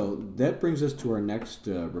 Yeah. So that brings us to our next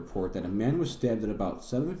report that a man was stabbed at about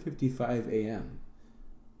 7:55 a.m.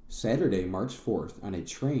 Saturday, March 4th, on a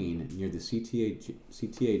train near the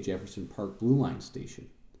CTA Jefferson Park Blue Line station.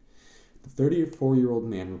 The 34-year-old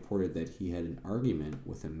man reported that he had an argument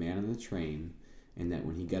with a man on the train and that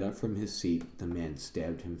when he got up from his seat, the man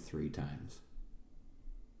stabbed him 3 times.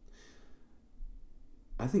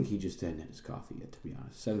 I think he just hadn't had his coffee yet, to be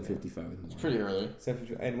honest. 7:55 in the morning. It's pretty early.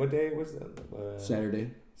 And what day was that?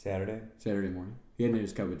 Saturday morning. He hadn't had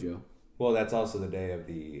his cup of Joe. Well, that's also the day of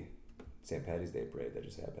the St. Patty's Day parade that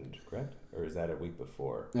just happened, correct? Or is that a week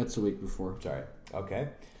before? That's the week before. Sorry. Okay.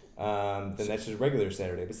 Then that's just regular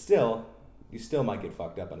Saturday. But still, you still might get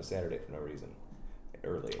fucked up on a Saturday for no reason.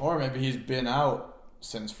 Early. Or maybe he's been out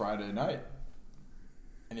since Friday night,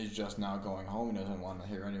 and he's just now going home. He doesn't want to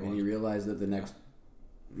hear anyone. And you realize that the next,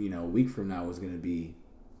 week from now was going to be,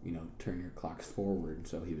 turn your clocks forward.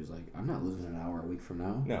 So he was like, I'm not losing an hour a week from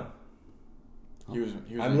now. No. He was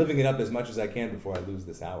I'm living it up as much as I can before I lose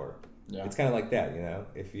this hour. Yeah. It's kind of like that,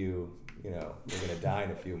 If you're going to die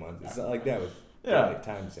in a few months. It's not like that with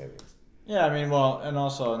time savings. Yeah, I mean, well, and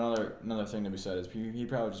also another thing to be said is he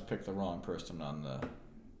probably just picked the wrong person on the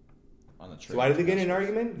train. So why did they get in an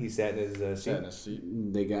argument? He sat in his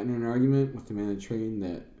seat. They got in an argument with the man on the train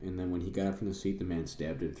and then when he got up from the seat, the man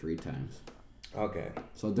stabbed him 3 times. Okay.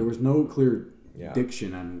 So there was no clear Yeah.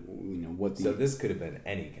 diction on what the. So this could have been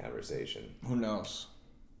any conversation Who knows?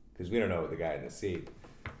 because we don't know the guy in the seat.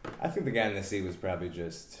 I think the guy in the seat was probably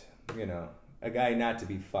just a guy not to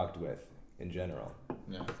be fucked with in general.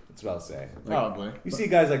 Yeah, That's what I'll say. probably. You see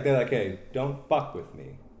guys like that, like, hey, don't fuck with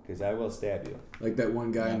me because I will stab you. Like that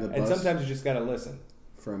one guy in the bus. And sometimes you just gotta listen.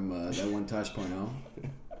 From that one Tosh.0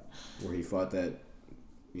 where he fought that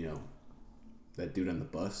dude on the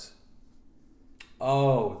bus.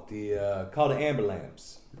 Oh, the call to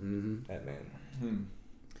ambulance. Mm-hmm. That man.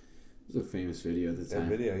 It was a famous video at the That time.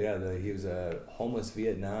 video, yeah. He was a homeless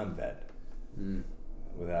Vietnam vet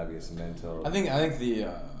with obvious mental. I think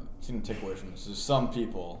the thing to take away from this is some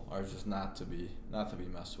people are just not to be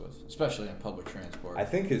messed with, especially in public transport. I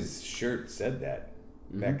think his shirt said that.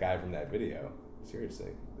 That guy from that video.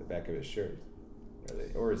 Seriously, the back of his shirt,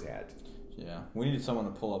 or his hat. Yeah, we needed someone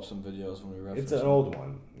to pull up some videos when we reference. It's an old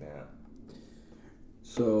one. Yeah.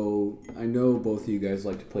 So I know both of you guys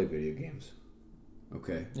like to play video games.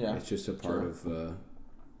 Okay. Yeah, It's just a part of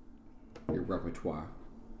your repertoire.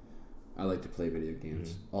 I like to play video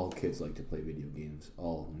games. All kids like to play video games.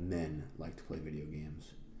 All men like to play video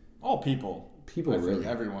games. All people. People I think really.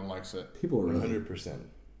 everyone likes it. People really. 100%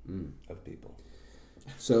 of people.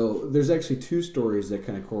 So there's actually 2 stories that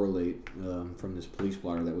kind of correlate from this police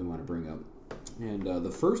blotter that we want to bring up. And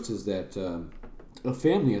the first is that a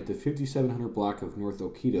family at the 5700 block of North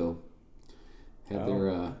Okido had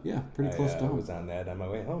their, pretty close to I home. was on that on my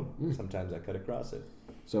way home. Sometimes I cut across it.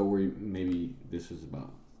 So maybe this is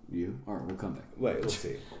about you? All right, we'll come back. Wait, we'll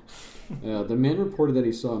see. The man reported that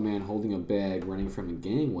he saw a man holding a bag running from a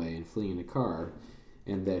gangway and fleeing in a car,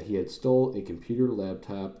 and that he had stole a computer,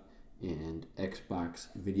 laptop, and Xbox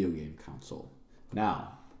video game console.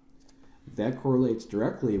 Now, that correlates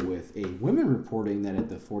directly with a woman reporting that at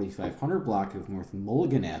the 4500 block of North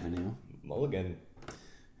Mulligan Avenue. Mulligan.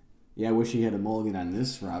 Yeah, I wish he had a mulligan on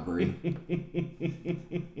this robbery.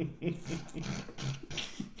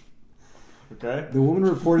 Okay. The woman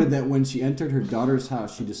reported that when she entered her daughter's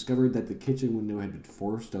house, she discovered that the kitchen window had been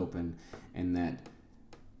forced open and that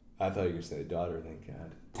I thought you were going to say daughter, thank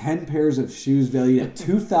God. 10 pairs of shoes valued at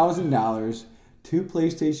 $2,000, 2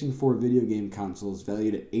 PlayStation 4 video game consoles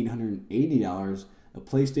valued at $880, a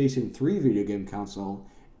PlayStation 3 video game console,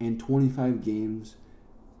 and 25 games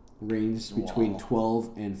ranged between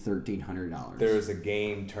 $1,200 and $1,300. There is a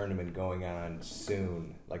game tournament going on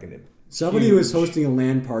soon, like an Somebody was hosting a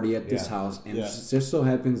LAN party at this Yeah. house, and it just so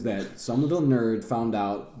happens that some little nerd found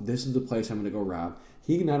out this is the place I'm going to go rob.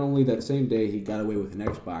 He not only that same day he got away with an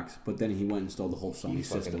Xbox, but then he went and stole the whole Sony He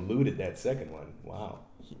system. fucking looted that second one. Wow.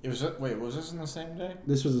 Wait, was this in the same day?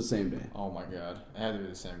 This was the same day. Oh my god. It had to be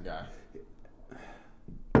the same guy.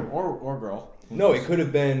 Or girl. No, it could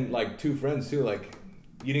have been like two friends too. Like,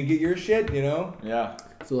 you didn't get your shit, you know? Yeah.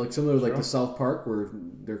 So like similar to like the South Park where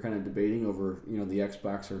they're kind of debating over the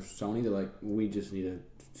Xbox or Sony. They're like, we just need to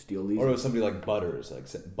steal these. Or it was somebody like Butters. Like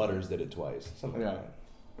Butters did it twice. Something like Yeah.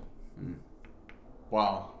 that.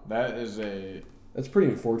 Wow. That is That's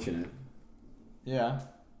pretty unfortunate. yeah.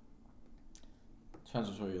 Depends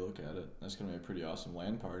which way you look at it. That's gonna be a pretty awesome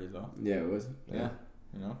LAN party though. Yeah, it was. Yeah.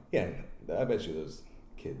 You know? Yeah, I bet you those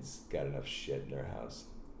kids got enough shit in their house.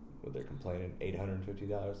 What they're complaining,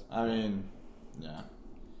 $850. I mean, yeah.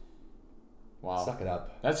 Wow. Suck it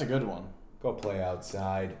up. That's a good one. Go play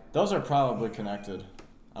outside. Those are probably connected.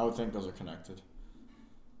 I would think those are connected.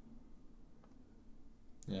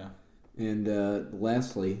 Yeah. And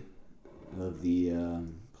lastly, of the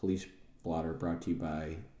police blotter brought to you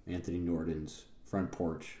by Anthony Norton's Front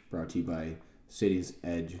Porch, brought to you by City's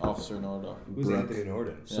Edge. Officer Nordo. Who's Brooke. Anthony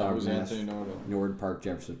Norton? Yeah, it was Sauermass, Anthony Nordo. Nord Park,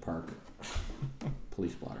 Jefferson Park.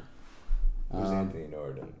 Police blotter. Who's Anthony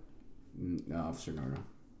Norton? Officer Norton.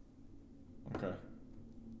 Okay.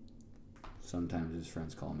 Sometimes his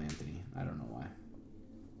friends call him Anthony. I don't know why.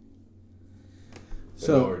 The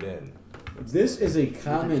So Norton. this is a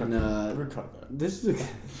common. We're cut that. This is a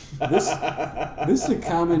this is a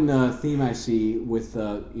common theme I see with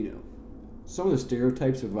some of the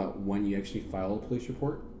stereotypes about when you actually file a police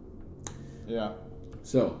report. Yeah.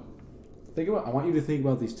 So I want you to think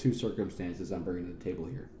about these two circumstances I'm bringing to the table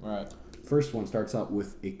here. All right. First one starts out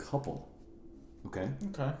with a couple. Okay.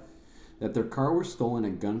 Okay. That their car was stolen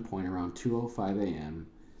at gunpoint around 2:05 a.m.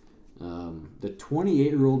 The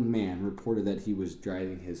 28-year-old man reported that he was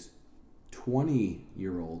driving his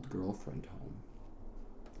 20-year-old girlfriend home.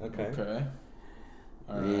 Okay. Okay.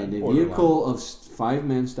 All right. And a Borderline. vehicle of 5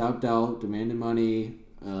 men stopped out, demanded money.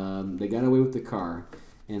 They got away with the car.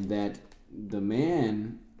 And that the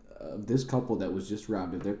man of this couple that was just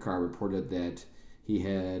robbed of their car reported that he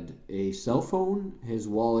had a cell phone, his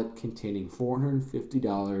wallet containing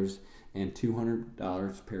 $450, and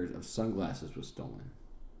 $200 pairs of sunglasses was stolen.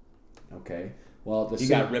 Okay. Well, He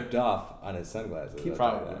got ripped off on his sunglasses. I'll tell you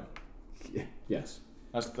Probably. that. Yes.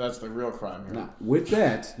 That's the real crime here. Now, with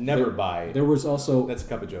that, Never buy. there was also That's a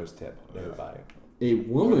Cup of Joe's tip. Never buy. a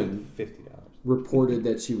woman $50. reported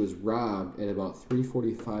that she was robbed at about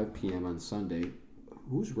 3:45 p.m. on Sunday.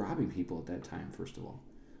 Who's robbing people at that time, first of all?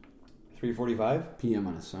 3:45 p.m.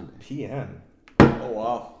 on a Sunday. Oh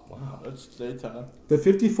wow. Wow. That's daytime. The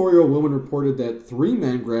 54-year-old woman reported that 3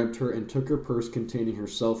 men grabbed her and took her purse containing her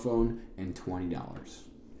cell phone and $20.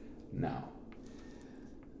 Now,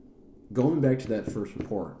 going back to that first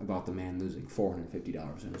report about the man losing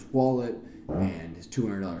 $450 in his wallet and his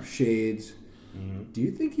 $200 shades, do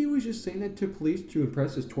you think he was just saying that to police to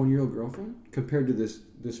impress his 20-year-old girlfriend compared to this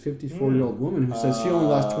 54-year-old woman who says she only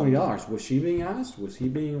lost $20? Was she being honest? Was he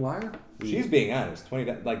being a liar? She's being honest.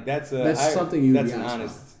 $20. Like that's something you'd That's be an honest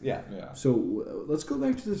honest. Yeah. Yeah. So let's go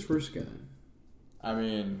back to this first guy then. I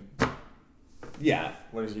mean, Yeah.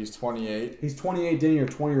 what is he? He's 28. He's 28, dating a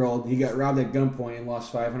 20-year-old. He got robbed at gunpoint and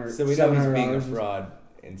lost $500. So we know he's being a $700. fraud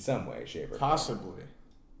in some way, shape, or form.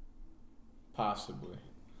 Possibly.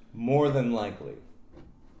 More than likely,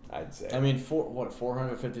 I'd say. I mean,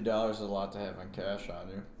 $450 is a lot to have in cash on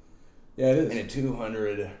you. Yeah, it is. and a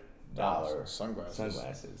 $200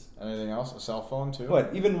 Sunglasses. Anything else? A cell phone too?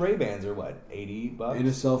 What? Even Ray-Bans are what? $80? And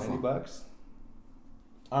a cell phone. $90?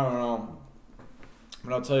 I don't know.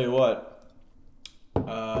 But I'll tell you what.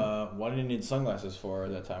 What do you need sunglasses for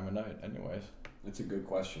at that time of night, anyways? That's a good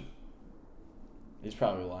question. He's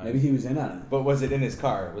probably lying. Maybe he was in on it. But was it in his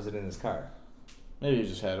car? Was it in his car? Maybe he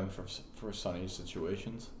just had them for sunny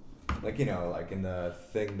situations. Like, like in the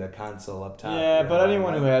thing, the console up top. Yeah, but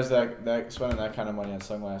anyone who has that spending that kind of money on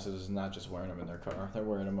sunglasses is not just wearing them in their car. They're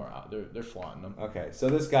wearing them out. They're flaunting them. Okay, so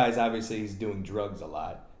this guy's obviously he's doing drugs a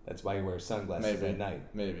lot. That's why he wears sunglasses at night.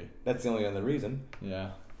 Maybe. That's the only other reason. Yeah.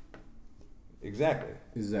 Exactly.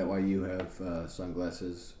 Is that why you have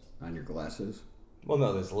sunglasses on your glasses? Well,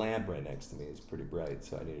 no, this lamp right next to me is pretty bright,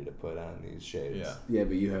 so I needed to put on these shades. Yeah. Yeah,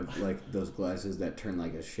 but you have like those glasses that turn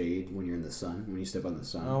like a shade when you're in the sun, when you step on the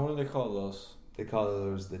sun. Oh, what do they call those? They call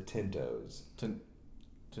those the Tintos.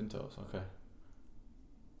 Tintos, okay.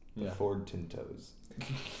 The Ford Tintos.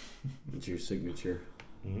 It's your signature.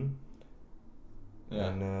 Mm-hmm. Yeah.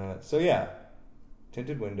 And so yeah,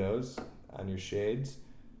 tinted windows on your shades.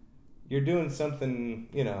 You're doing something,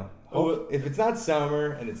 if it's not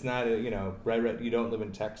summer and it's not bright red, you don't live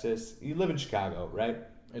in Texas. You live in Chicago, right?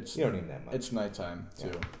 You don't need that much. It's nighttime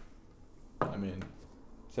too. Yeah. I mean,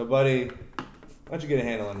 so buddy, why don't you get a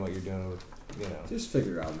handle on what you're doing with, Just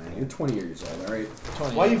figure it out, man. You're 20 years old, all right?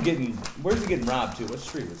 Where's he getting robbed to? What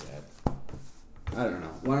street was that? I don't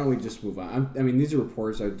know. Why don't we just move on? These are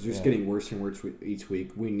reports that are just getting worse and worse each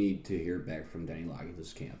week. We need to hear back from Denny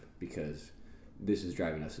Loggins' camp because this is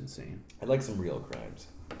driving us insane. I'd like some real crimes.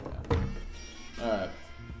 Yeah. All right.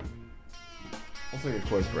 We'll take a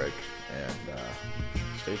quick break and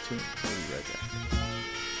stay tuned. We'll be right back.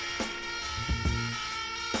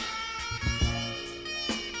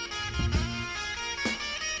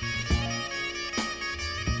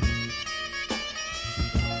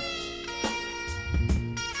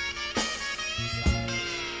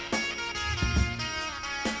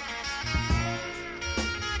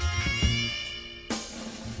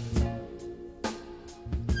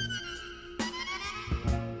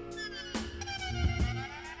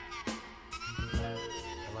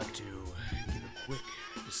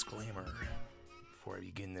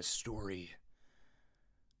 Story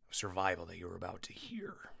of survival that you're about to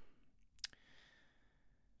hear.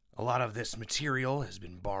 A lot of this material has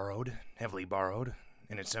been borrowed, heavily borrowed,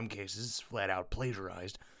 and in some cases flat out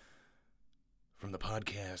plagiarized from the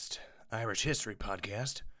podcast, Irish History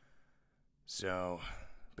Podcast. So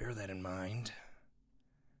bear that in mind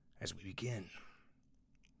as we begin.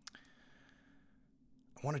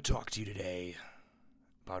 I want to talk to you today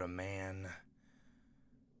about a man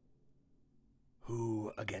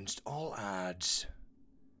who, against all odds,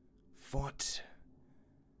 fought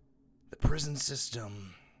the prison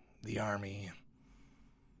system, the army,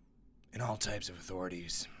 and all types of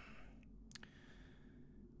authorities.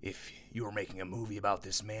 If you were making a movie about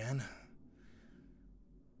this man,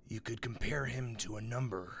 you could compare him to a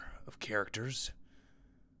number of characters.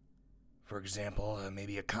 For example,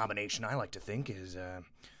 maybe a combination I like to think is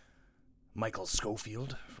Michael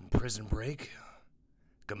Scofield from Prison Break,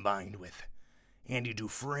 combined with Andy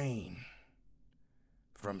Dufresne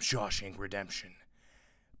from Shawshank Redemption.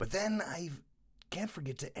 But then I can't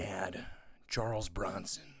forget to add Charles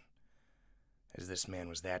Bronson, as this man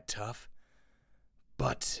was that tough,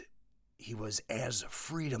 but he was as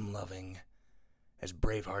freedom-loving as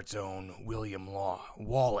Braveheart's own William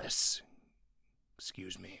Wallace.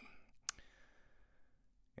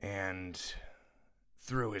 And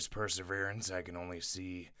through his perseverance, I can only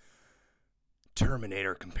see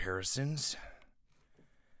Terminator comparisons.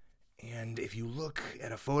 And if you look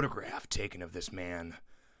at a photograph taken of this man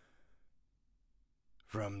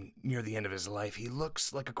from near the end of his life, he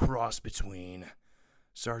looks like a cross between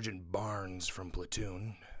Sergeant Barnes from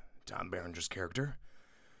Platoon, Tom Berenger's character,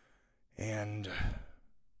 and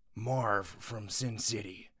Marv from Sin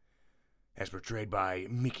City, as portrayed by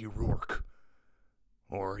Mickey Rourke.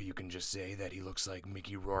 Or you can just say that he looks like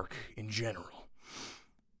Mickey Rourke in general.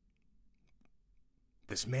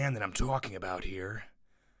 This man that I'm talking about here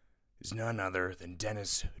is none other than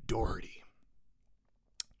Dennis Doherty.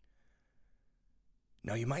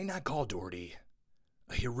 Now, you might not call Doherty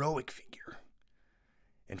a heroic figure.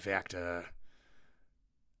 In fact,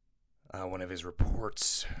 one of his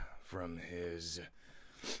reports from his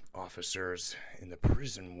officers in the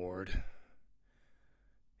prison ward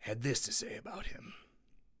had this to say about him.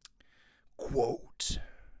 Quote,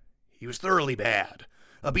 "He was thoroughly bad,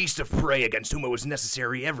 a beast of prey against whom it was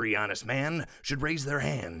necessary every honest man should raise their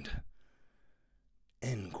hand."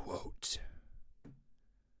 End quote.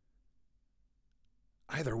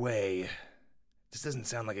 Either way, this doesn't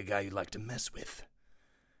sound like a guy you'd like to mess with.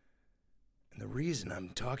 And the reason I'm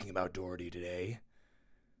talking about Doherty today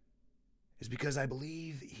is because I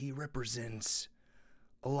believe he represents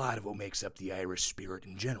a lot of what makes up the Irish spirit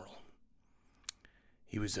in general.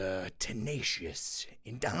 He was a tenacious,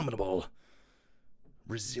 indomitable,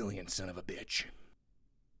 resilient son of a bitch.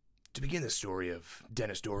 To begin the story of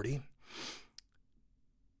Dennis Doherty,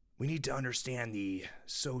 we need to understand the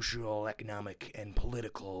social, economic, and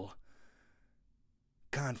political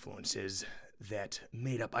confluences that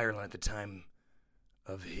made up Ireland at the time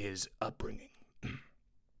of his upbringing.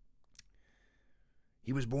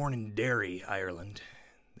 He was born in Derry, Ireland,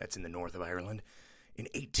 that's in the north of Ireland, in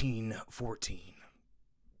 1814.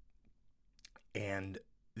 And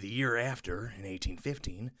the year after, in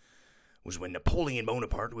 1815, was when Napoleon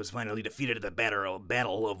Bonaparte was finally defeated at the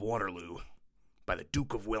Battle of Waterloo by the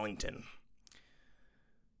Duke of Wellington.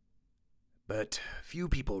 But few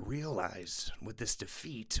people realize what this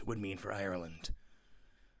defeat would mean for Ireland.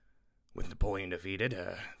 With Napoleon defeated,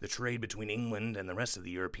 the trade between England and the rest of the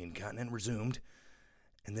European continent resumed,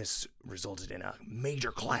 and this resulted in a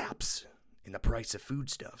major collapse in the price of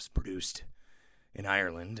foodstuffs produced in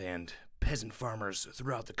Ireland, and peasant farmers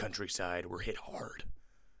throughout the countryside were hit hard.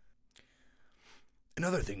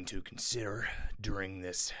 Another thing to consider during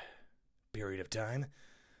this period of time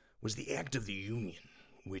was the Act of the Union,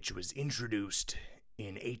 which was introduced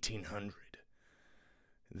in 1800.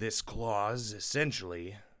 This clause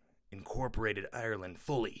essentially incorporated Ireland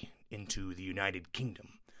fully into the United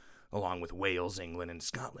Kingdom, along with Wales, England, and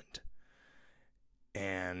Scotland.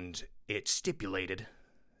 And it stipulated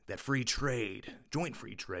that joint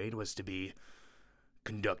free trade, was to be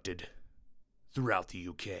conducted throughout the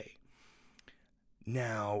UK.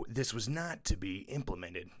 Now, this was not to be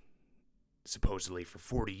implemented, supposedly, for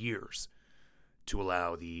 40 years to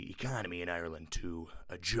allow the economy in Ireland to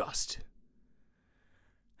adjust.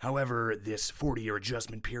 However, this 40-year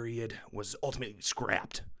adjustment period was ultimately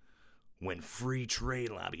scrapped when free trade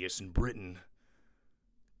lobbyists in Britain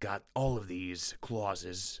got all of these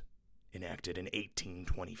clauses enacted in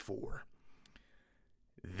 1824.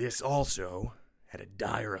 This also had a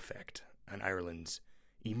dire effect on Ireland's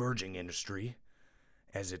emerging industry,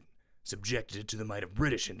 as it subjected it to the might of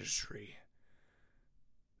British industry,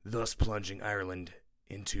 thus plunging Ireland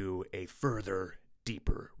into a further,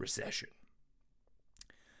 deeper recession.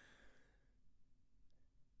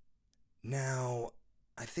 Now,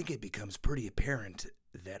 I think it becomes pretty apparent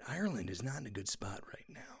that Ireland is not in a good spot right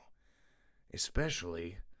now,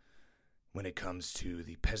 especially when it comes to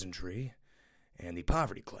the peasantry and the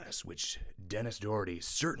poverty class, which Dennis Doherty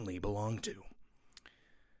certainly belonged to.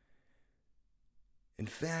 In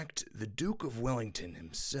fact, the Duke of Wellington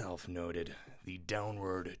himself noted the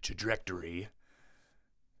downward trajectory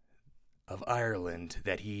of Ireland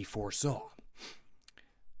that he foresaw.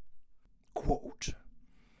 Quote,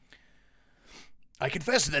 "I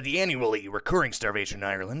confess that the annually recurring starvation in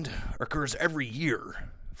Ireland occurs every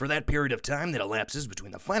year for that period of time that elapses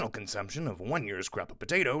between the final consumption of one year's crop of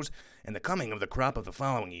potatoes and the coming of the crop of the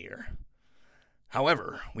following year.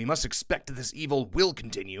 However, we must expect that this evil will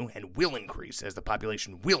continue and will increase as the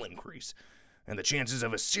population will increase, and the chances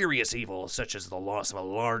of a serious evil, such as the loss of a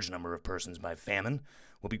large number of persons by famine,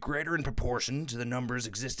 will be greater in proportion to the numbers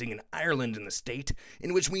existing in Ireland and the state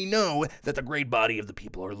in which we know that the great body of the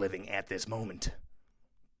people are living at this moment."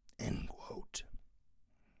 End quote.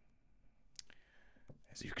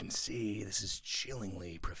 As you can see, this is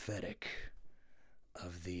chillingly prophetic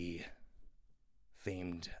of the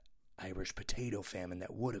famed Irish potato famine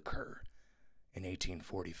that would occur in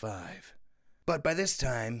 1845. But by this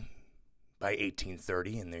time, by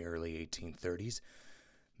 1830, in the early 1830s,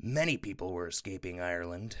 many people were escaping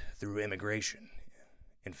Ireland through immigration.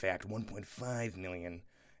 In fact, 1.5 million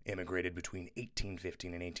immigrated between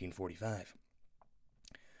 1815 and 1845.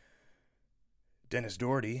 Dennis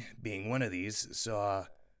Doherty, being one of these, saw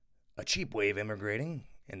a cheap way of immigrating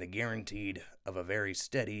and the guaranteed of a very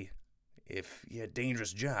steady, if yet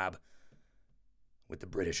dangerous job with the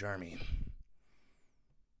British Army.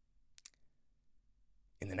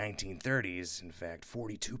 In the 1930s, in fact,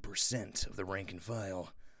 42% of the rank and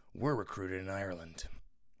file were recruited in Ireland.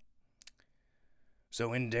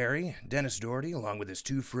 So in Derry, Dennis Doherty, along with his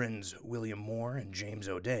two friends William Moore and James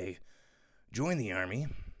O'Day, joined the army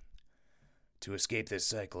to escape this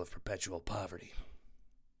cycle of perpetual poverty.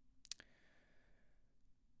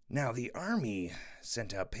 Now, the army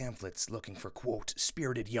sent out pamphlets looking for, quote,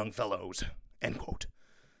 "spirited young fellows," end quote.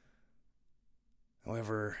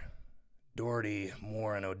 However, Doherty,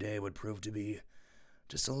 Moore, and O'Day would prove to be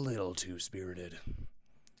just a little too spirited.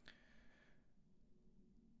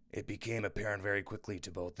 It became apparent very quickly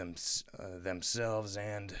to both themselves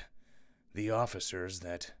and the officers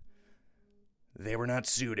that they were not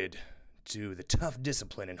suited to the tough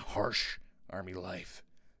discipline and harsh army life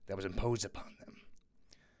that was imposed upon them.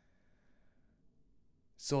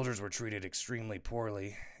 Soldiers were treated extremely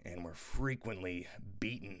poorly and were frequently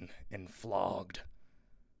beaten and flogged.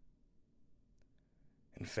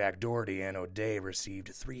 In fact, Doherty and O'Day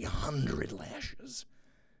received 300 lashes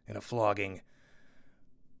and a flogging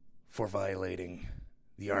for violating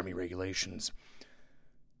the Army regulations.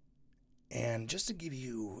 And just to give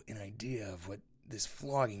you an idea of what this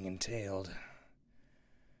flogging entailed,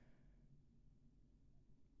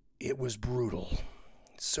 it was brutal,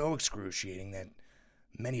 so excruciating that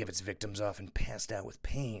many of its victims often passed out with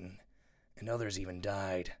pain, and others even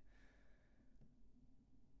died.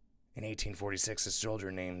 In 1846, a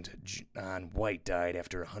soldier named John White died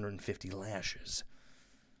after 150 lashes.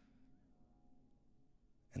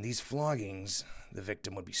 And these floggings, the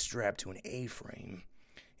victim would be strapped to an A-frame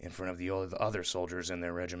in front of the other soldiers in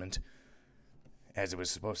their regiment, as it was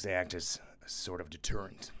supposed to act as a sort of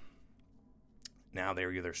deterrent. Now they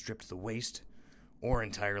were either stripped to the waist or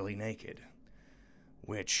entirely naked,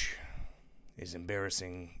 which is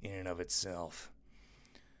embarrassing in and of itself.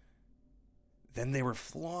 Then they were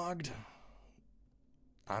flogged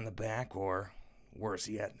on the back, or worse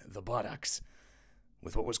yet, the buttocks,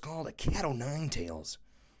 with what was called a cat o' nine tails,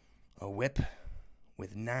 a whip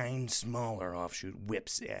with 9 smaller offshoot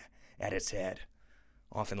whips at its head,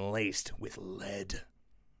 often laced with lead.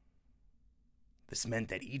 This meant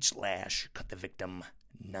that each lash cut the victim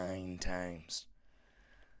 9 times.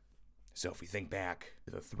 So if we think back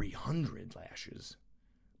to the 300 lashes,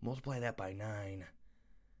 multiply that by 9,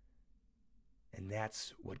 and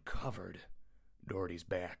that's what covered Doherty's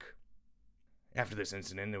back. After this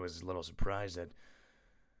incident, it was little surprise that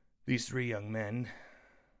these 3 young men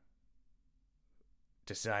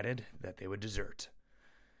decided that they would desert.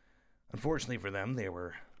 Unfortunately for them, they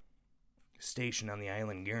were stationed on the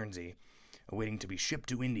island Guernsey, awaiting to be shipped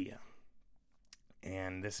to India.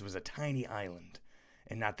 And this was a tiny island,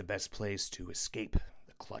 and not the best place to escape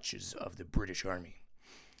the clutches of the British Army.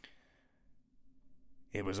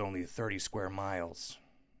 It was only 30 square miles.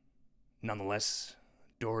 Nonetheless,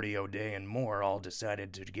 Doherty, O'Day, and Moore all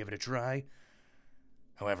decided to give it a try.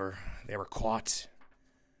 However, they were caught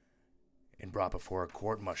and brought before a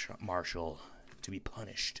court-martial to be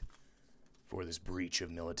punished for this breach of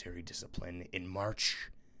military discipline in March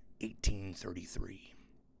 1833.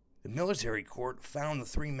 The military court found the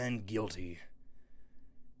 3 men guilty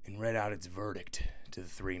and read out its verdict to the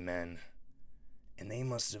 3 men, and they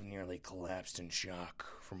must have nearly collapsed in shock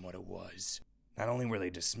from what it was. Not only were they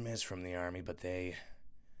dismissed from the army, but they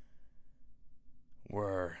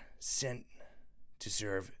were sent to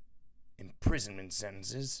serve imprisonment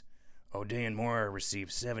sentences. O'Day and Moore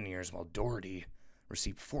received 7 years, while Doherty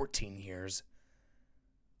received 14 years,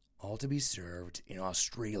 all to be served in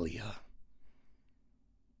Australia.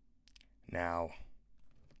 Now,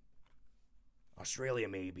 Australia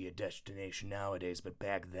may be a destination nowadays, but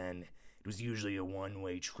back then, it was usually a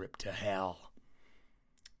one-way trip to hell.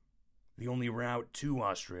 The only route to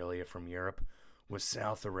Australia from Europe was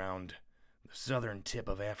south around the southern tip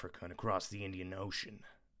of Africa and across the Indian Ocean,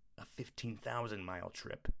 a 15,000-mile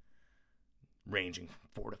trip, ranging from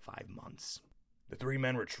 4 to 5 months. The 3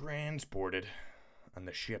 men were transported on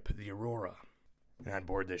the ship the Aurora, and on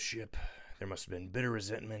board this ship, there must have been bitter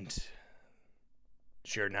resentment,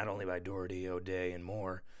 shared not only by Doherty, O'Day, and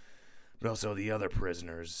Moore, but also the other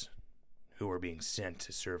prisoners who were being sent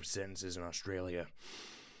to serve sentences in Australia.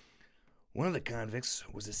 One of the convicts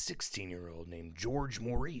was a 16-year-old named George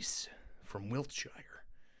Maurice from Wiltshire,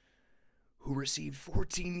 who received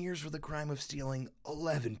 14 years for the crime of stealing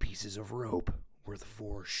 11 pieces of rope worth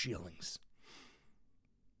 4 shillings.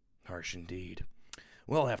 Harsh indeed.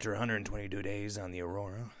 Well, after 122 days on the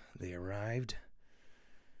Aurora, they arrived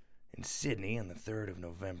in Sydney on the 3rd of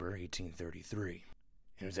November, 1833.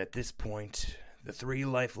 It was at this point the 3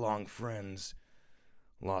 lifelong friends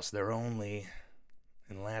lost their only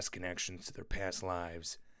and last connections to their past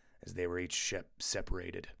lives as they were each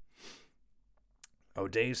separated.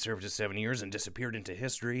 O'Day served his 7 years and disappeared into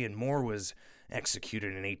history, and Moore was executed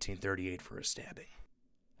in 1838 for a stabbing.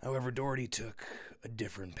 However, Doherty took a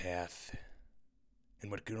different path in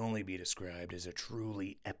what could only be described as a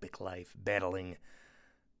truly epic life, battling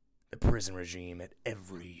the prison regime at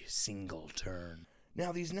every single turn.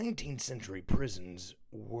 Now, these 19th century prisons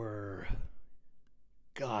were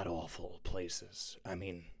god-awful places. I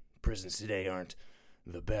mean, prisons today aren't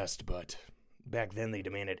the best, but back then they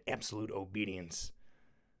demanded absolute obedience,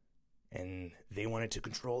 and they wanted to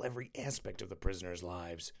control every aspect of the prisoners'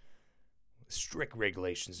 lives, with strict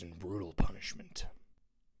regulations and brutal punishment.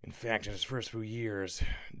 In fact, in his first few years,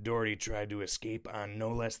 Doherty tried to escape on no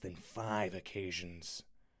less than 5 occasions,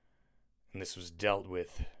 and this was dealt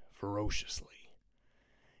with ferociously.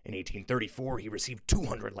 In 1834, he received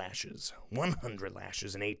 200 lashes, 100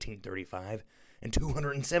 lashes in 1835, and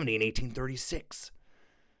 270 in 1836.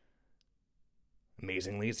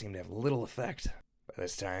 Amazingly, it seemed to have little effect. By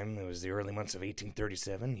this time, it was the early months of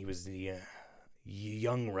 1837. He was the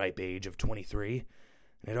young, ripe age of 23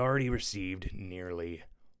 and had already received nearly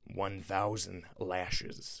 1,000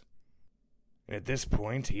 lashes. And at this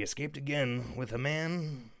point, he escaped again with a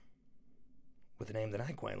man with a name that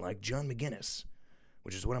I quite like, John McGinnis,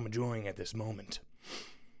 which is what I'm enjoying at this moment.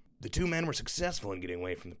 The two men were successful in getting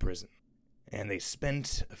away from the prison, and they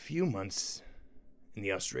spent a few months in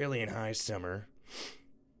the Australian high summer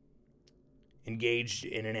engaged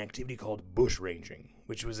in an activity called bushranging,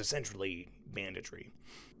 which was essentially banditry.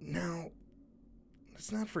 Now,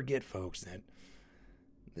 let's not forget, folks, that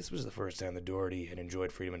this was the first time that Doherty had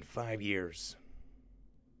enjoyed freedom in 5 years.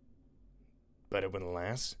 But it wouldn't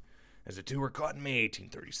last, as the two were caught in May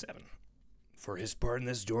 1837. For his part in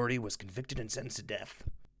this, Doherty was convicted and sentenced to death.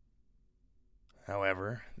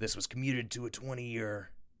 However, this was commuted to a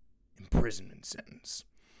 20-year imprisonment sentence.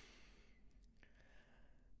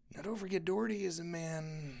 Now, don't forget, Doherty is a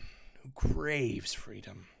man who craves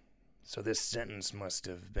freedom, so this sentence must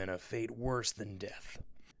have been a fate worse than death.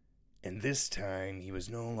 And this time, he was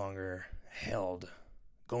no longer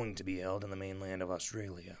going to be held in the mainland of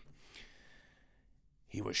Australia.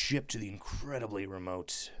 He was shipped to the incredibly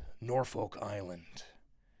remote Norfolk Island,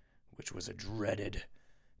 which was a dreaded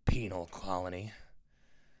penal colony.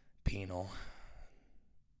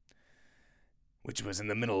 Which was in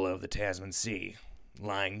the middle of the Tasman Sea,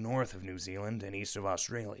 lying north of New Zealand and east of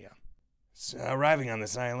Australia. So, arriving on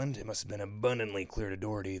this island, it must have been abundantly clear to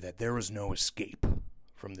Doherty that there was no escape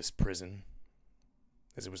from this prison,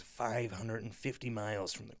 as it was 550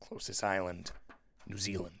 miles from the closest island, New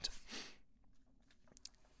Zealand.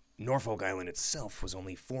 Norfolk Island itself was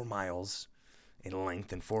only 4 miles in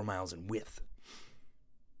length and 4 miles in width,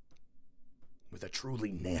 with a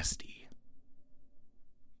truly nasty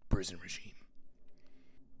prison regime.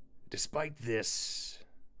 Despite this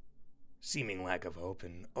seeming lack of hope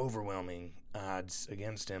and overwhelming odds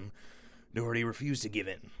against him, Doherty refused to give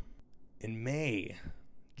in. In May,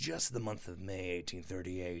 just the month of May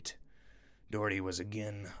 1838, Doherty was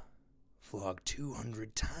again flogged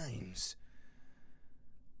 200 times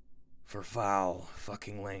for foul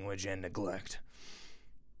fucking language and neglect.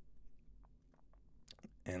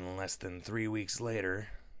 And less than 3 weeks later,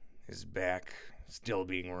 his back still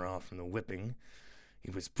being raw from the whipping,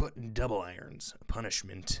 he was put in double irons, a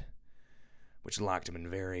punishment which locked him in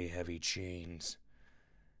very heavy chains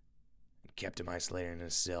and kept him isolated in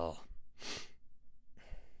his cell.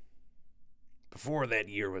 Before that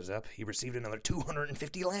year was up, he received another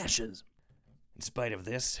 250 lashes. In spite of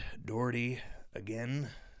this, Doherty, again,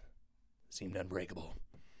 seemed unbreakable.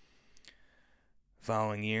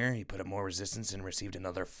 Following year, he put up more resistance and received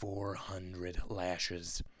another 400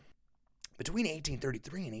 lashes. Between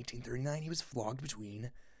 1833 and 1839, he was flogged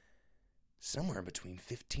somewhere between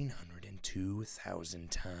 1,500 and 2,000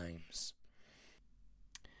 times.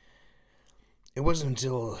 It wasn't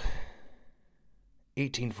until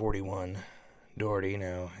 1841, Doherty,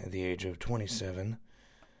 now at the age of 27,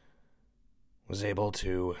 was able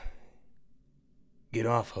to get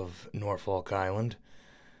off of Norfolk Island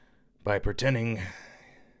by pretending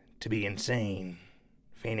to be insane,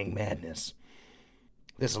 feigning madness.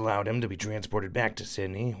 This allowed him to be transported back to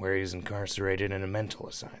Sydney, where he is incarcerated in a mental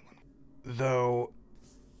asylum. Though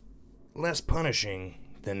less punishing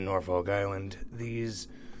than Norfolk Island, these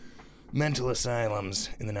mental asylums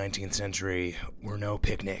in the 19th century were no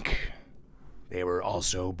picnic. They were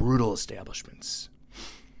also brutal establishments.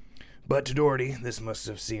 But to Doherty, this must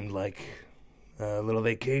have seemed like a little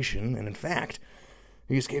vacation, and in fact,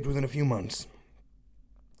 he escaped within a few months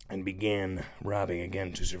and began robbing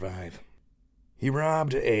again to survive. He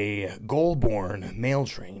robbed a Goulburn mail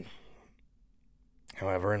train,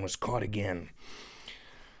 however, and was caught again.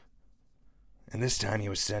 And this time he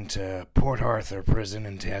was sent to Port Arthur prison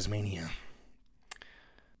in Tasmania.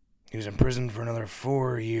 He was imprisoned for another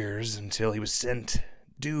 4 years until he was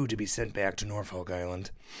due to be sent back to Norfolk Island.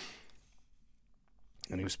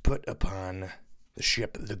 And he was put upon the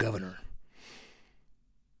ship the Governor,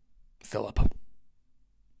 Philip.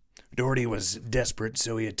 Doherty was desperate,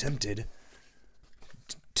 so he attempted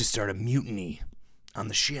to start a mutiny on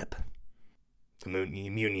the ship. The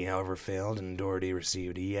mutiny, however, failed, and Doherty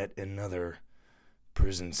received yet another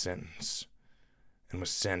prison sentence and was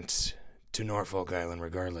sent to Norfolk Island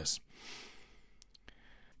regardless.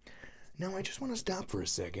 Now, I just want to stop for a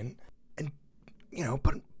second and,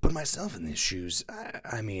 put myself in these shoes.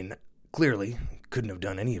 I mean, clearly, couldn't have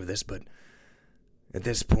done any of this, but at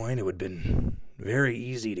this point, it would have been very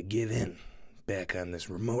easy to give in back on this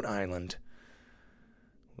remote island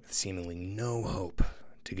with seemingly no hope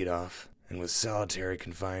to get off, and with solitary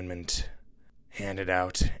confinement handed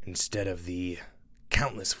out instead of the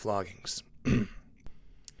countless floggings.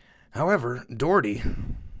 However, Doherty,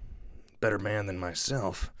 better man than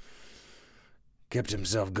myself, kept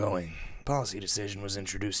himself going. A policy decision was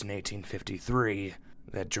introduced in 1853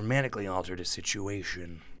 that dramatically altered his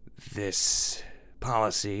situation. This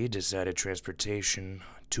policy decided transportation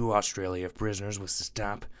to Australia of prisoners was to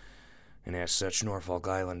stop, and as such, Norfolk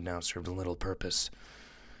Island now served little purpose.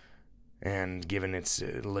 And given its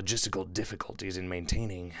logistical difficulties in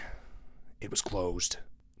maintaining, it was closed.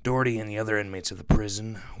 Doherty and the other inmates of the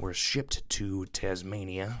prison were shipped to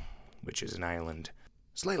Tasmania, which is an island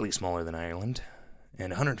slightly smaller than Ireland,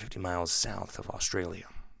 and 150 miles south of Australia.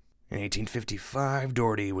 In 1855,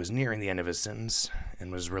 Doherty was nearing the end of his sentence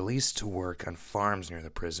and was released to work on farms near the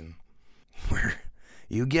prison, where,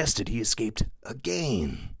 you guessed it, he escaped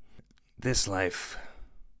again. This life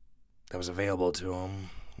that was available to him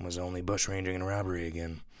was only bushranging and robbery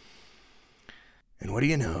again. And what do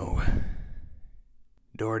you know?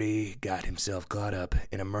 Doherty got himself caught up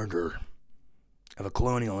in a murder of a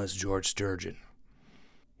colonialist, George Sturgeon.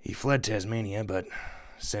 He fled Tasmania, but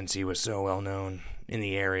since he was so well known in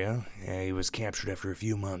the area, he was captured after a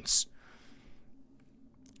few months.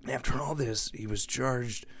 After all this, he was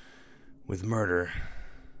charged with murder,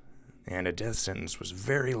 and a death sentence was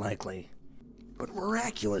very likely. But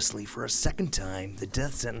miraculously, for a second time, the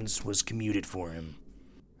death sentence was commuted for him.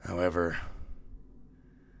 However,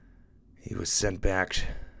 he was sent back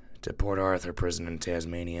to Port Arthur Prison in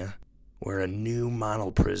Tasmania, where a new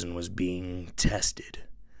model prison was being tested.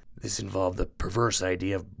 This involved the perverse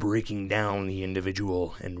idea of breaking down the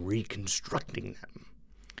individual and reconstructing them.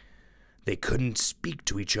 They couldn't speak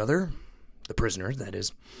to each other, the prisoners, that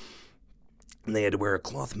is, and they had to wear a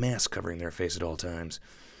cloth mask covering their face at all times,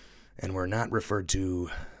 and were not referred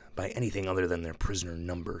to by anything other than their prisoner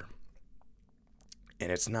number.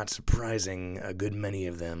 And it's not surprising a good many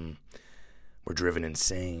of them were driven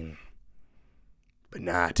insane. But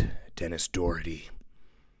not Dennis Doherty.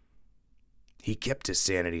 He kept his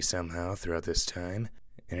sanity somehow throughout this time,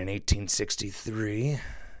 and in 1863,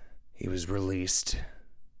 he was released.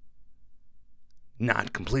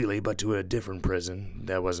 Not completely, but to a different prison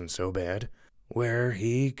that wasn't so bad, where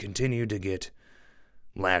he continued to get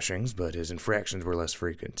lashings, but his infractions were less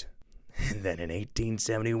frequent. And then in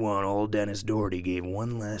 1871, old Dennis Doherty gave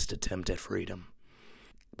one last attempt at freedom.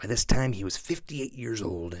 By this time, he was 58 years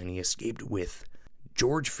old, and he escaped with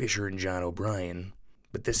George Fisher and John O'Brien,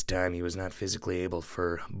 but this time he was not physically able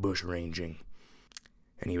for bush ranging.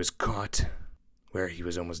 And he was caught where he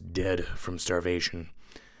was almost dead from starvation.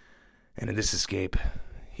 And in this escape,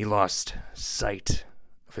 he lost sight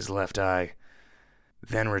of his left eye,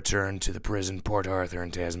 then returned to the prison Port Arthur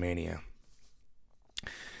in Tasmania.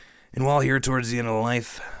 And while here towards the end of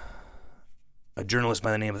life, a journalist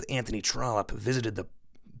by the name of Anthony Trollope visited the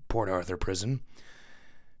Port Arthur prison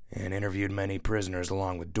and interviewed many prisoners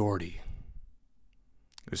along with Doherty.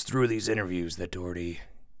 It was through these interviews that Doherty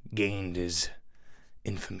gained his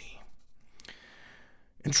infamy.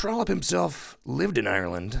 And Trollope himself lived in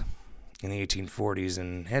Ireland in the 1840s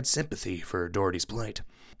and had sympathy for Doherty's plight.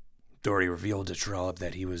 Doherty revealed to Trollope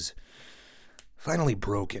that he was finally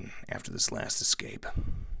broken after this last escape.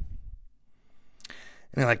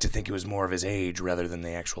 And I like to think it was more of his age rather than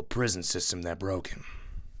the actual prison system that broke him.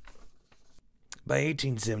 By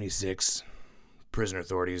 1876, prison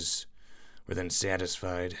authorities were then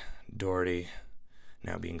satisfied Doherty,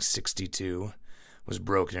 now being 62, was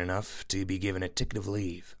broken enough to be given a ticket of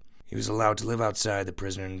leave. He was allowed to live outside the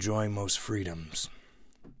prison and enjoy most freedoms.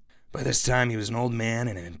 By this time, he was an old man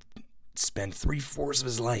and had spent 3/4 of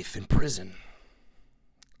his life in prison.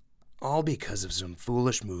 All because of some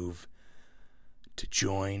foolish move to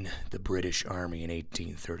join the British Army in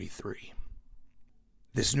 1833.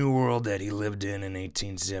 This new world that he lived in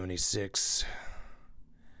 1876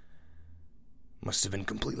 must have been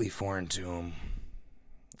completely foreign to him,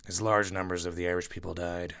 as large numbers of the Irish people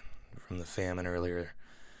died from the famine earlier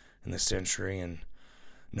in the century, and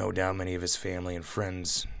no doubt many of his family and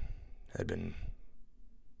friends had been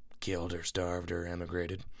killed or starved or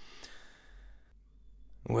emigrated.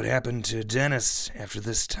 What happened to Dennis after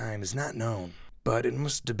this time is not known, but it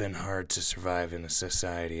must have been hard to survive in a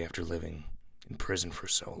society after living in prison for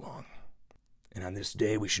so long. And on this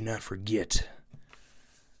day, we should not forget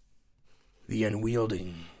the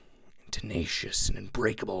unwielding, tenacious, and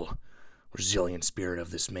unbreakable, resilient spirit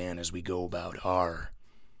of this man as we go about our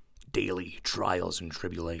daily trials and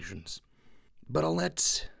tribulations. But I'll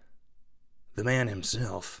let the man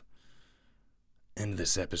himself end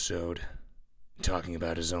this episode talking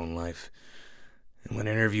about his own life. And when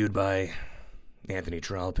interviewed by Anthony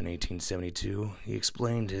Trollope in 1872, he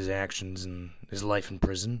explained his actions and his life in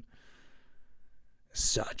prison,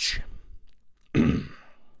 such.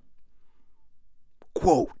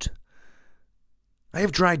 Quote, I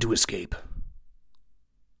have tried to escape.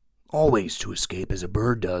 Always to escape as a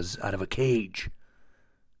bird does out of a cage.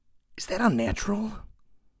 Is that unnatural?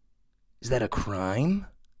 Is that a crime?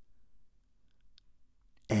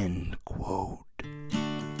 End quote.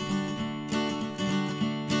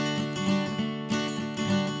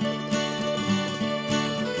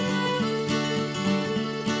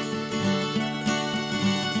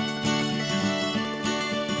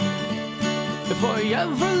 If I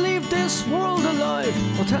ever leave this world alive,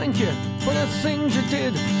 well, thank you for the things you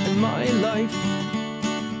did in my life.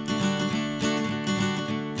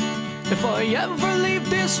 If I ever leave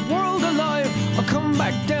this world alive, I'll come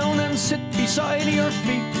back down and sit beside your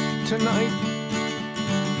feet tonight.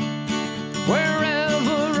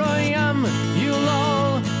 Wherever I am, you'll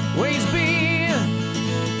always be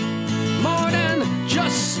more than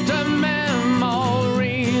just a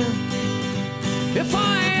memory. If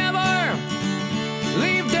I ever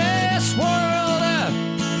leave this world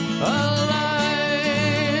alive,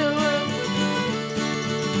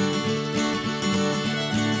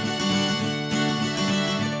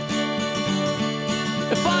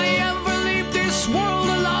 if I ever leave this world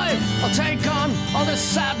alive, I'll take on all the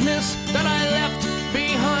sadness that I left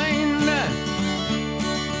behind.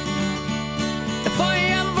 If I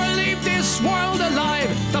ever leave this world alive,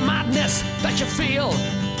 the madness that you feel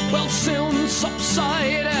will soon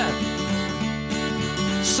subside.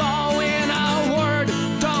 So in a word,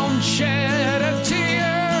 don't shed a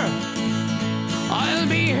tear. I'll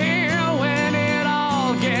be here when it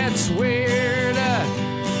all gets weird.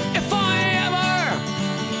 If I ever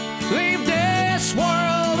leave this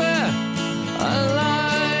world alive.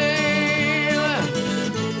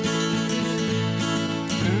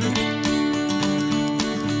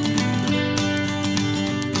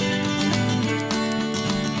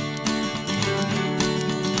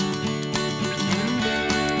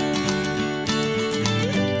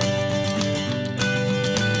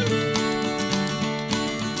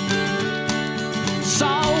 So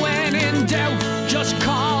when in doubt, just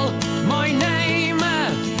call my name.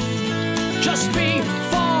 Just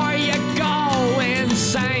before you go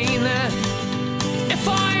insane. If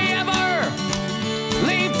I ever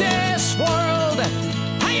leave this world,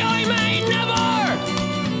 hey, I may never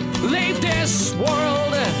leave this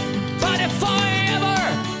world. But if I ever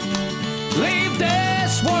leave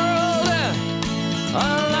this world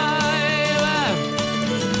alive,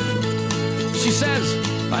 she says,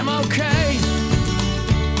 I'm okay.